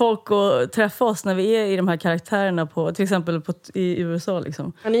jobbigt för folk att träffa oss när vi är i de här karaktärerna till exempel i USA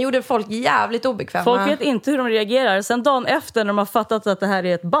liksom. Men ni gjorde folk jävligt obekväma. Folk vet inte hur de reagerar. Sen dagen efter när de har fattat att det här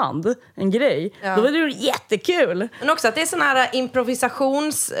är ett band, en grej, då är det jättekul. Men också att det är sån här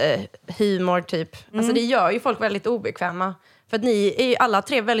improvisationshumor typ. Alltså det gör ju folk väldigt obekväma. För att ni är ju alla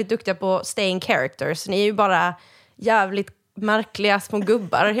 3 väldigt duktiga på staying characters. Ni är ju bara jävligt märkliga små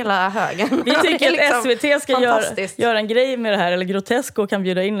gubbar hela högen. Vi tycker Det är att SVT ska fantastiskt. göra en grej med det här, eller Grotesco kan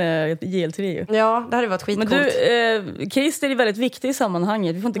bjuda in JL3. Ja, det hade varit Men skitcoolt. du, Christer är väldigt viktig i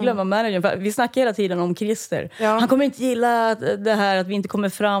sammanhanget. Vi får inte glömma managern. För vi snackar hela tiden om Christer. Ja. Han kommer inte gilla det här att vi inte kommer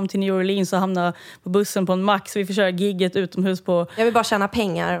fram till New Orleans och hamnar på bussen på en max. Vi får köra gigget utomhus på... Jag vill bara tjäna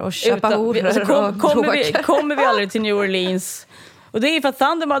pengar och köpa horor Alltså, och droger. kommer vi aldrig till New Orleans. Och det är för att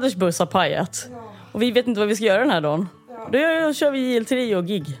Thundermothers buss har pajat. Och vi vet inte vad vi ska göra den här dagen. Då kör vi JL3 och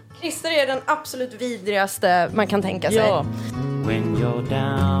gig. Christer är den absolut vidrigaste man kan tänka sig. Ja. When you're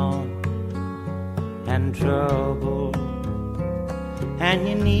down and troubled and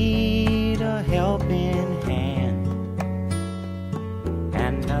you need a helping hand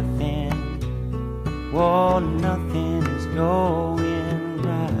and nothing is going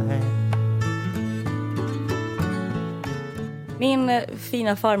right. Min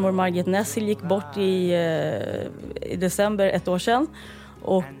fina farmor Margit Nessel gick bort i december 1 år sedan.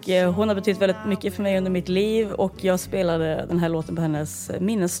 Och hon har betytt väldigt mycket för mig under mitt liv. Och jag spelade den här låten på hennes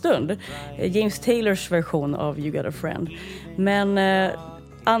minnesstund. James Taylors version av You Got a Friend. Men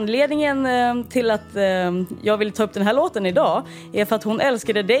anledningen till att jag vill ta upp den här låten idag är för att hon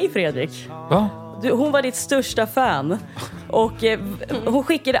älskade dig, Fredrik. Va? Hon var ditt största fan. Och hon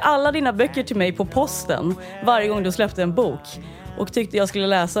skickade alla dina böcker till mig på posten varje gång du släppte en bok. Och tyckte jag skulle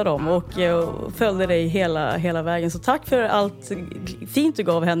läsa dem. Och följde dig hela vägen. Så tack för allt fint du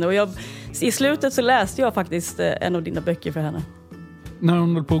gav henne. Och i slutet så läste jag faktiskt en av dina böcker för henne. När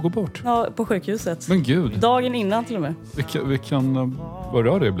hon höll på att gå bort? Ja, på sjukhuset. Men gud. Dagen innan till och med. Vilken vad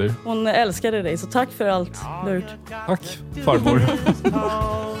rör det blir? Hon älskade dig, så tack för allt du har gjort. Tack, farmor.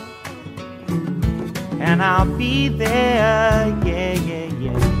 And I'll be there, yeah.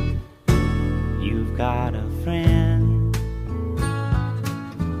 You've got a friend.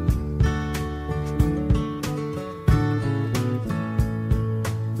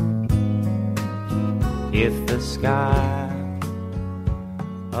 If the sky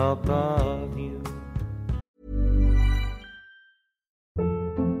above you.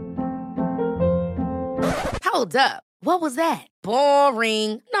 Hold up. What was that?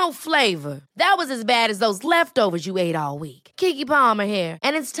 Boring. No flavor. That was as bad as those leftovers you ate all week. Keke Palmer here,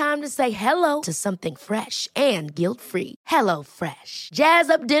 and it's time to say hello to something fresh and guilt-free. Hello Fresh. Jazz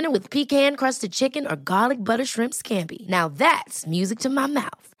up dinner with pecan-crusted chicken or garlic butter shrimp scampi. Now that's music to my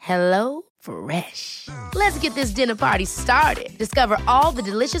mouth. Hello Fresh. Let's get this dinner party started. Discover all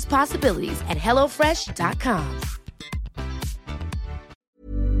the delicious possibilities at hellofresh.com.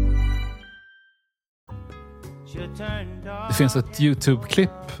 Det finns ett YouTube-klipp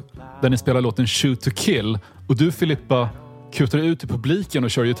där ni spelar låten Shoot to Kill. Och du, Filippa, kutar ut i publiken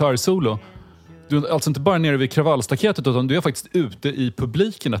och kör gitarrsolo. Du är alltså inte bara nere vid kravallstaketet, utan du är faktiskt ute i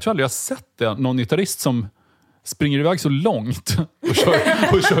publiken. Jag tror aldrig jag har sett det. Någon gitarrist som springer iväg så långt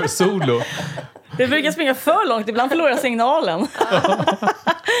och kör solo. Det brukar springa för långt, ibland förlorar jag signalen.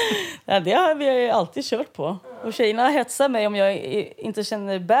 Ja, det har vi alltid kört på. Och tjejerna hetsar mig om jag inte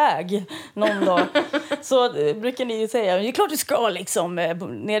känner bag någon dag. Så brukar ni säga, det är klart du ska liksom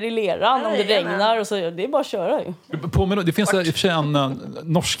ner i leran om det regnar. Och så, det är bara att köra ju. Det finns i och för sig en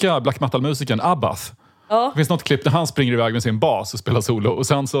norska black metal-musikern, Abbath. Ja. Det finns något klipp där han springer iväg med sin bas och spelar solo. Och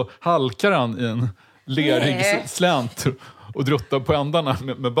sen så halkar han i en lerig slänt och druttar på ändarna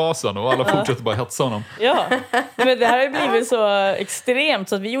med basen. Och alla fortsätter bara hetsa honom. Ja, men det här har blivit så extremt.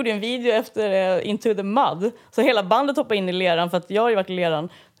 Så att vi gjorde en video efter Into the Mud. Så hela bandet hoppade in i leran, för att jag har ju varit i leran.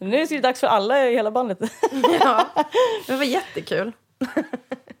 Så nu är det dags för alla i hela bandet. Ja, det var jättekul.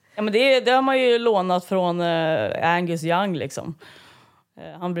 Ja, men det har man ju lånat från Angus Young liksom.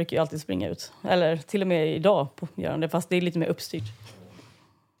 Han brukar ju alltid springa ut. Eller till och med idag gör han det, fast det är lite mer uppstyrt.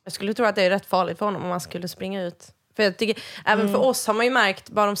 Jag skulle tro att det är rätt farligt för honom om man skulle springa ut. För jag tycker, även för oss har man ju märkt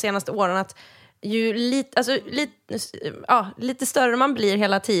bara de senaste åren att ju lite större man blir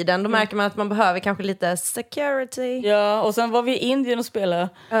hela tiden, då märker man att man behöver kanske lite security. Ja, och sen var vi i Indien och spelade.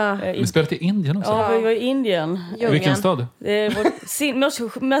 Vi spelade i Indien också? Ja, vi var i Indien. Vilken stad? Det är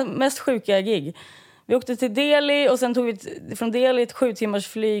vårt mest sjuka gig. Vi åkte till Delhi och sen tog vi från Delhi ett 7 timmars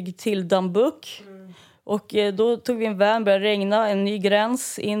flyg till Dambuk. Och då tog vi en van, började regna, en ny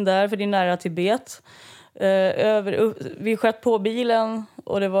gräns in där, för det är nära Tibet. Vi sköt på bilen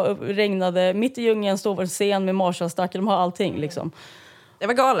och det regnade. Mitt i djungeln stod vår scen med Marshallstacker, de har allting liksom. Det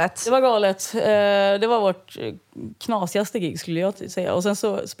var galet. Det var galet. Det var vårt knasigaste gig skulle jag säga. Och sen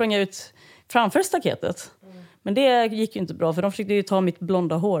så sprang jag ut framför staketet Men det gick ju inte bra, för de försökte ju ta mitt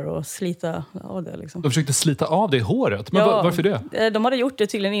blonda hår och slita av det. Liksom. De försökte slita av det håret? Men varför det? De hade gjort det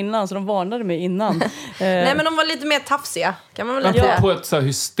tydligen innan, så de varnade mig innan. Nej, men de var lite mer tafsiga, kan man väl Men säga. på ett så här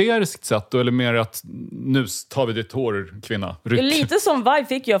hysteriskt sätt då, eller mer att nu tar vi ditt hår, kvinna? Ryck. Lite som vibe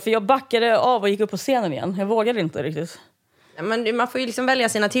fick jag, för jag backade av och gick upp på scenen igen. Jag vågade inte riktigt. Men man får ju liksom välja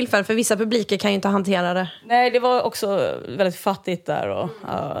sina tillfällen, för vissa publiker kan ju inte hantera det. Nej, det var också väldigt fattigt där. Och,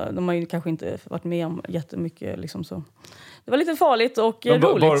 de har ju kanske inte varit med om jättemycket. Liksom, så. Det var lite farligt och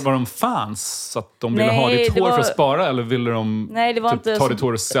roligt. Var de fans så att de ville ha ditt hår för att spara? Eller ville de ta ditt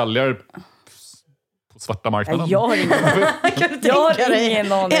hår och sälja det på svarta marknaden? Nej, jag har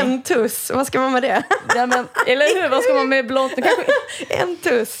ingen aning. En tuss, vad ska man med det? Ja, men, eller hur, vad ska man med blont? En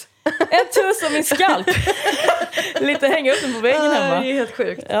tuss. En tuss av min skalp. Lite hänga upp den på väggen hemma. Det är helt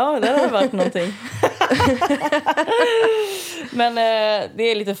sjukt. Ja, det har varit någonting. Men det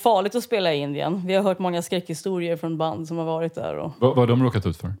är lite farligt att spela i Indien. Vi har hört många skräckhistorier från band som har varit där. Och... Vad har de råkat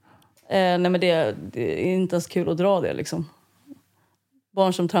ut för? Nej, men det är inte ens kul att dra det liksom.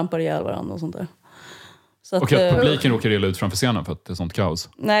 Barn som trampar ihjäl varandra och sånt där. Och att publiken råkar illa ut framför scenen för att det är sånt kaos?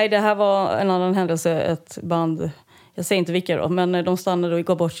 Nej, det här var en annan händelse. Ett band, jag säger inte vilka då, men de stannade och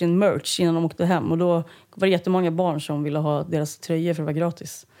gav bort sin merch innan de åkte hem. Och då var det jättemånga barn som ville ha deras tröjor för att vara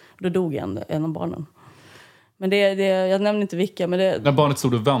gratis. Då dog en av barnen. Men jag nämnde inte vilka. Men när barnet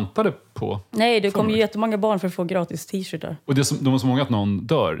stod och väntade på... Nej, det kom ju jättemånga barn för att få gratis t-shirtar. Och de var så många att någon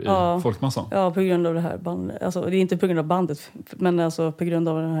dör i folkmassan? Ja, på grund av det här bandet. Alltså, det är inte på grund av bandet, men alltså på grund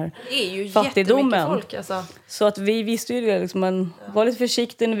av den här det är ju fattigdomen. Folk, alltså. Så att vi visste ju det. Liksom, men var lite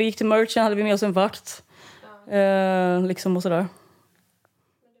försiktiga när vi gick till merchen. Hade vi med oss en vakt. Liksom och sådär.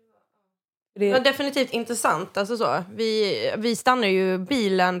 Det var definitivt intressant. Alltså så. Vi stannade ju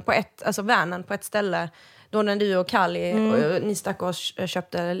bilen på vanen på ett ställe. Då när du och Kali och ni stack och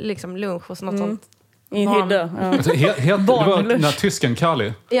köpte liksom lunch och något sånt. I en hydda. Ja. Alltså, det var den här tysken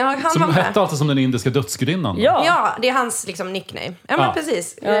Kali. Ja, som hette alltid som den indiska dödsgudinnan. Ja, det är hans liksom nickname. Ja, men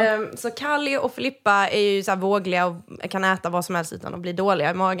precis. Ja. Så Kali och Filippa är ju så här vågliga och kan äta vad som helst utan att bli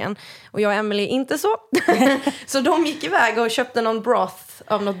dåliga i magen. Och jag och Emily inte så. Så de gick iväg och köpte någon broth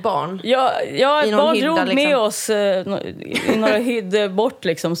av något barn. Ja, barn hydda, drog liksom. med oss i några hyddor bort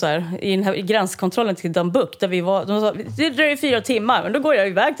liksom, så här, i gränskontrollen till Dambuk. Där vi var, de sa, det dröjer 4 timmar, men då går jag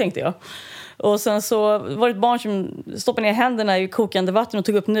iväg, tänkte jag. Och sen så var det ett barn som stoppade ner händerna i kokande vatten och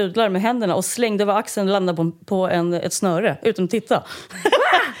tog upp nudlar med händerna och slängde över axeln och landade på ett snöre utan att titta.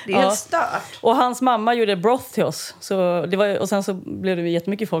 Det är helt stört. Och hans mamma gjorde broth till oss. Så det var, och sen så blev det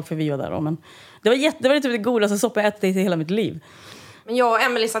jättemycket folk för vi var där. Men det var typ det godaste soppa jag ätit i hela mitt liv. Men jag och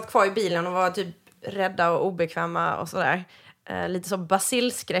Emily satt kvar i bilen och var typ rädda och obekväma och sådär. Lite så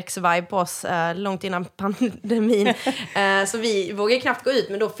basilskräcks-vibe på oss långt innan pandemin. Så vi vågade knappt gå ut,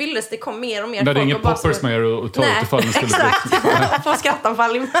 men då fylldes det, kom mer och mer folk. Det är ingen poppers med er och ta ut ifall ni skulle exakt. Få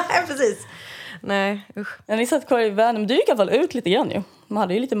skrattanfall. Nej, precis. Nej, usch. Ja, ni satt kvar i vanen, men du gick i alla fall ut lite grann ju. Man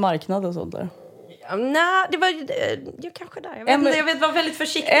hade ju lite marknad och sånt där. Nej, det var jag kanske där. Jag vet var väldigt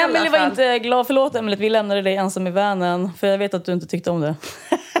försiktig. Emily var inte glad. Förlåt Emily, vi lämnade dig ensam i vanen. För jag vet att du inte tyckte om det.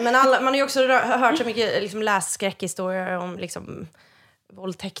 Men man har ju också hört så mycket, liksom, läst skräckhistorier om liksom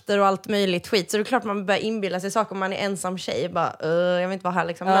våldtäkter och allt möjligt skit. Så det är klart man börjar inbilla sig saker om man är ensam tjej. Bara, jag vill inte vara här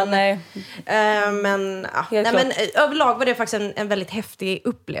liksom. Ja, men, men överlag var det faktiskt en väldigt häftig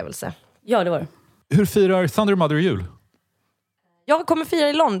upplevelse. Ja, det var det. Hur firar Thunder Mother jul? Jag kommer fira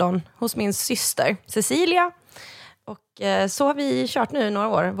i London hos min syster Cecilia. Och så har vi kört nu några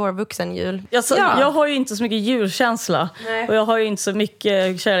år, vår vuxenjul. Jag har ju inte så mycket julkänsla. Nej. Och jag har ju inte så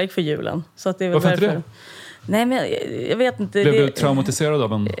mycket kärlek för julen. Så att det är väl varför inte det? Nej, men jag vet inte. Blev du traumatiserad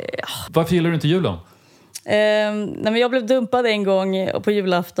av en... Varför gillar du inte julen? Nej, men jag blev dumpad en gång på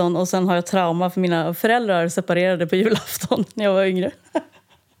julafton. Och sen har jag trauma för mina föräldrar separerade på julafton när jag var yngre.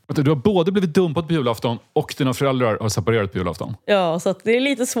 Du har både blivit dumpad på julafton och dina föräldrar har separerat på julafton. Ja, så att det är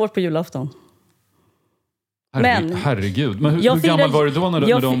lite svårt på julafton. Herregud. Men hur gammal var du då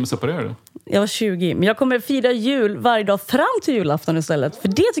när de separerade? Jag var 20. Men jag kommer fira jul varje dag fram till julafton istället. För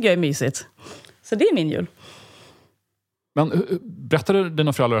det tycker jag är mysigt. Så det är min jul. Men berättade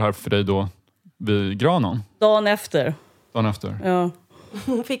dina föräldrar här för dig då vid granen? Dagen efter. Ja.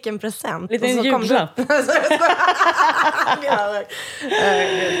 Hon fick en present. Lite en julklapp.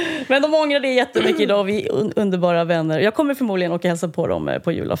 Men de ångrar det jättemycket idag. Vi är underbara vänner. Jag kommer förmodligen åka hälsa på dem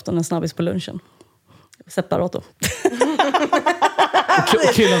på julafton. En snabbis på lunchen. Separat då.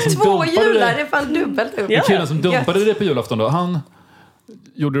 Och killen som Två jular, det är fan dubbelt upp. Och killen som dumpade det på julafton då, han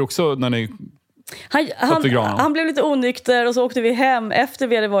gjorde det också när ni han blev lite onykter och så åkte vi hem efter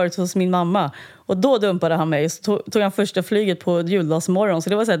vi hade varit hos min mamma. Och då dumpade han mig. Så tog han första flyget på juldagsmorgon. Så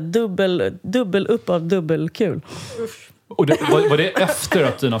det var så här dubbel upp av dubbelkul. Och var det efter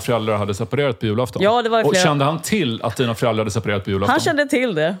att dina föräldrar hade separerat på julafton? Ja, det var Och kände han till att dina föräldrar hade separerat på julafton? Han kände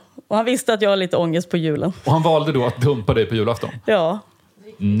till det. Och han visste att jag har lite ångest på julen. Och han valde då att dumpa dig på julafton? Ja.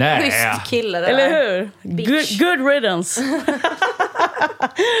 Nej! Schysst kille det Eller där. hur? Good riddance.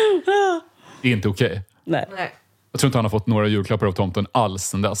 Det är inte okej. Nej. Jag tror inte han har fått några julklappar av tomten alls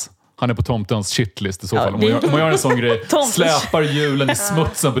sen dess. Han är på tomtens shitlist i så fall. Om det- man gör en sån grej, Tomtens- släpar julen i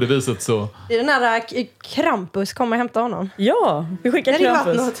smutsen på det viset så... Det är den här Krampus kommer hämta honom. Ja, vi skickar Det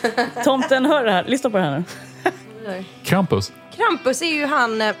hade Krampus. varit Tomten, hör det här. Lyssna på det här nu. Krampus? Krampus är ju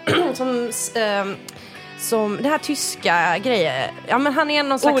han som det här tyska grejer. Ja, men han är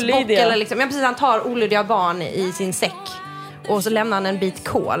någon slags bock Olydiga. eller liksom. Ja, precis, han tar olydiga barn i sin säck. Och så lämnar han en bit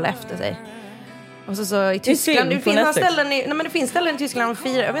kol efter sig. Och så i Tyskland, film på Netflix. det finns ställen i Tyskland och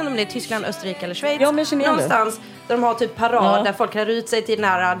firar, jag vet inte om det är Tyskland, Österrike eller Schweiz. Ja, men jag känner igen det. någonstans där de har typ parad Ja. där folk klär ut sig till den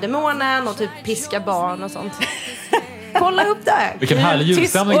här demonen och typ piska barn och sånt. Kolla upp det. Vilken härlig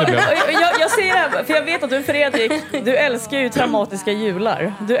julstämning det blev. Jag ser det här, för jag vet att du, Fredrik, du älskar ju traumatiska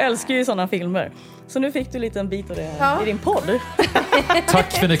jular. Du älskar ju sådana filmer. Så nu fick du en liten bit av det här i din podd.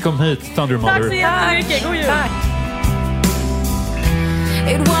 Tack för att ni kom hit, Thunder Mother. Tack så jättemycket, god jul! Tack.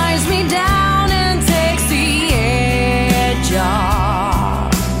 It winds me down and takes the edge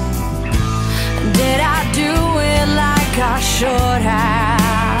off. Did I do it like I should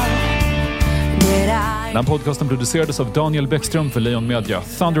have? Did I? Den här podcasten producerades av Daniel Bäckström för Leon Media.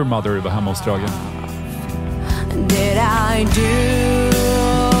 Thunder Mother var hemma hos Drage. Did I do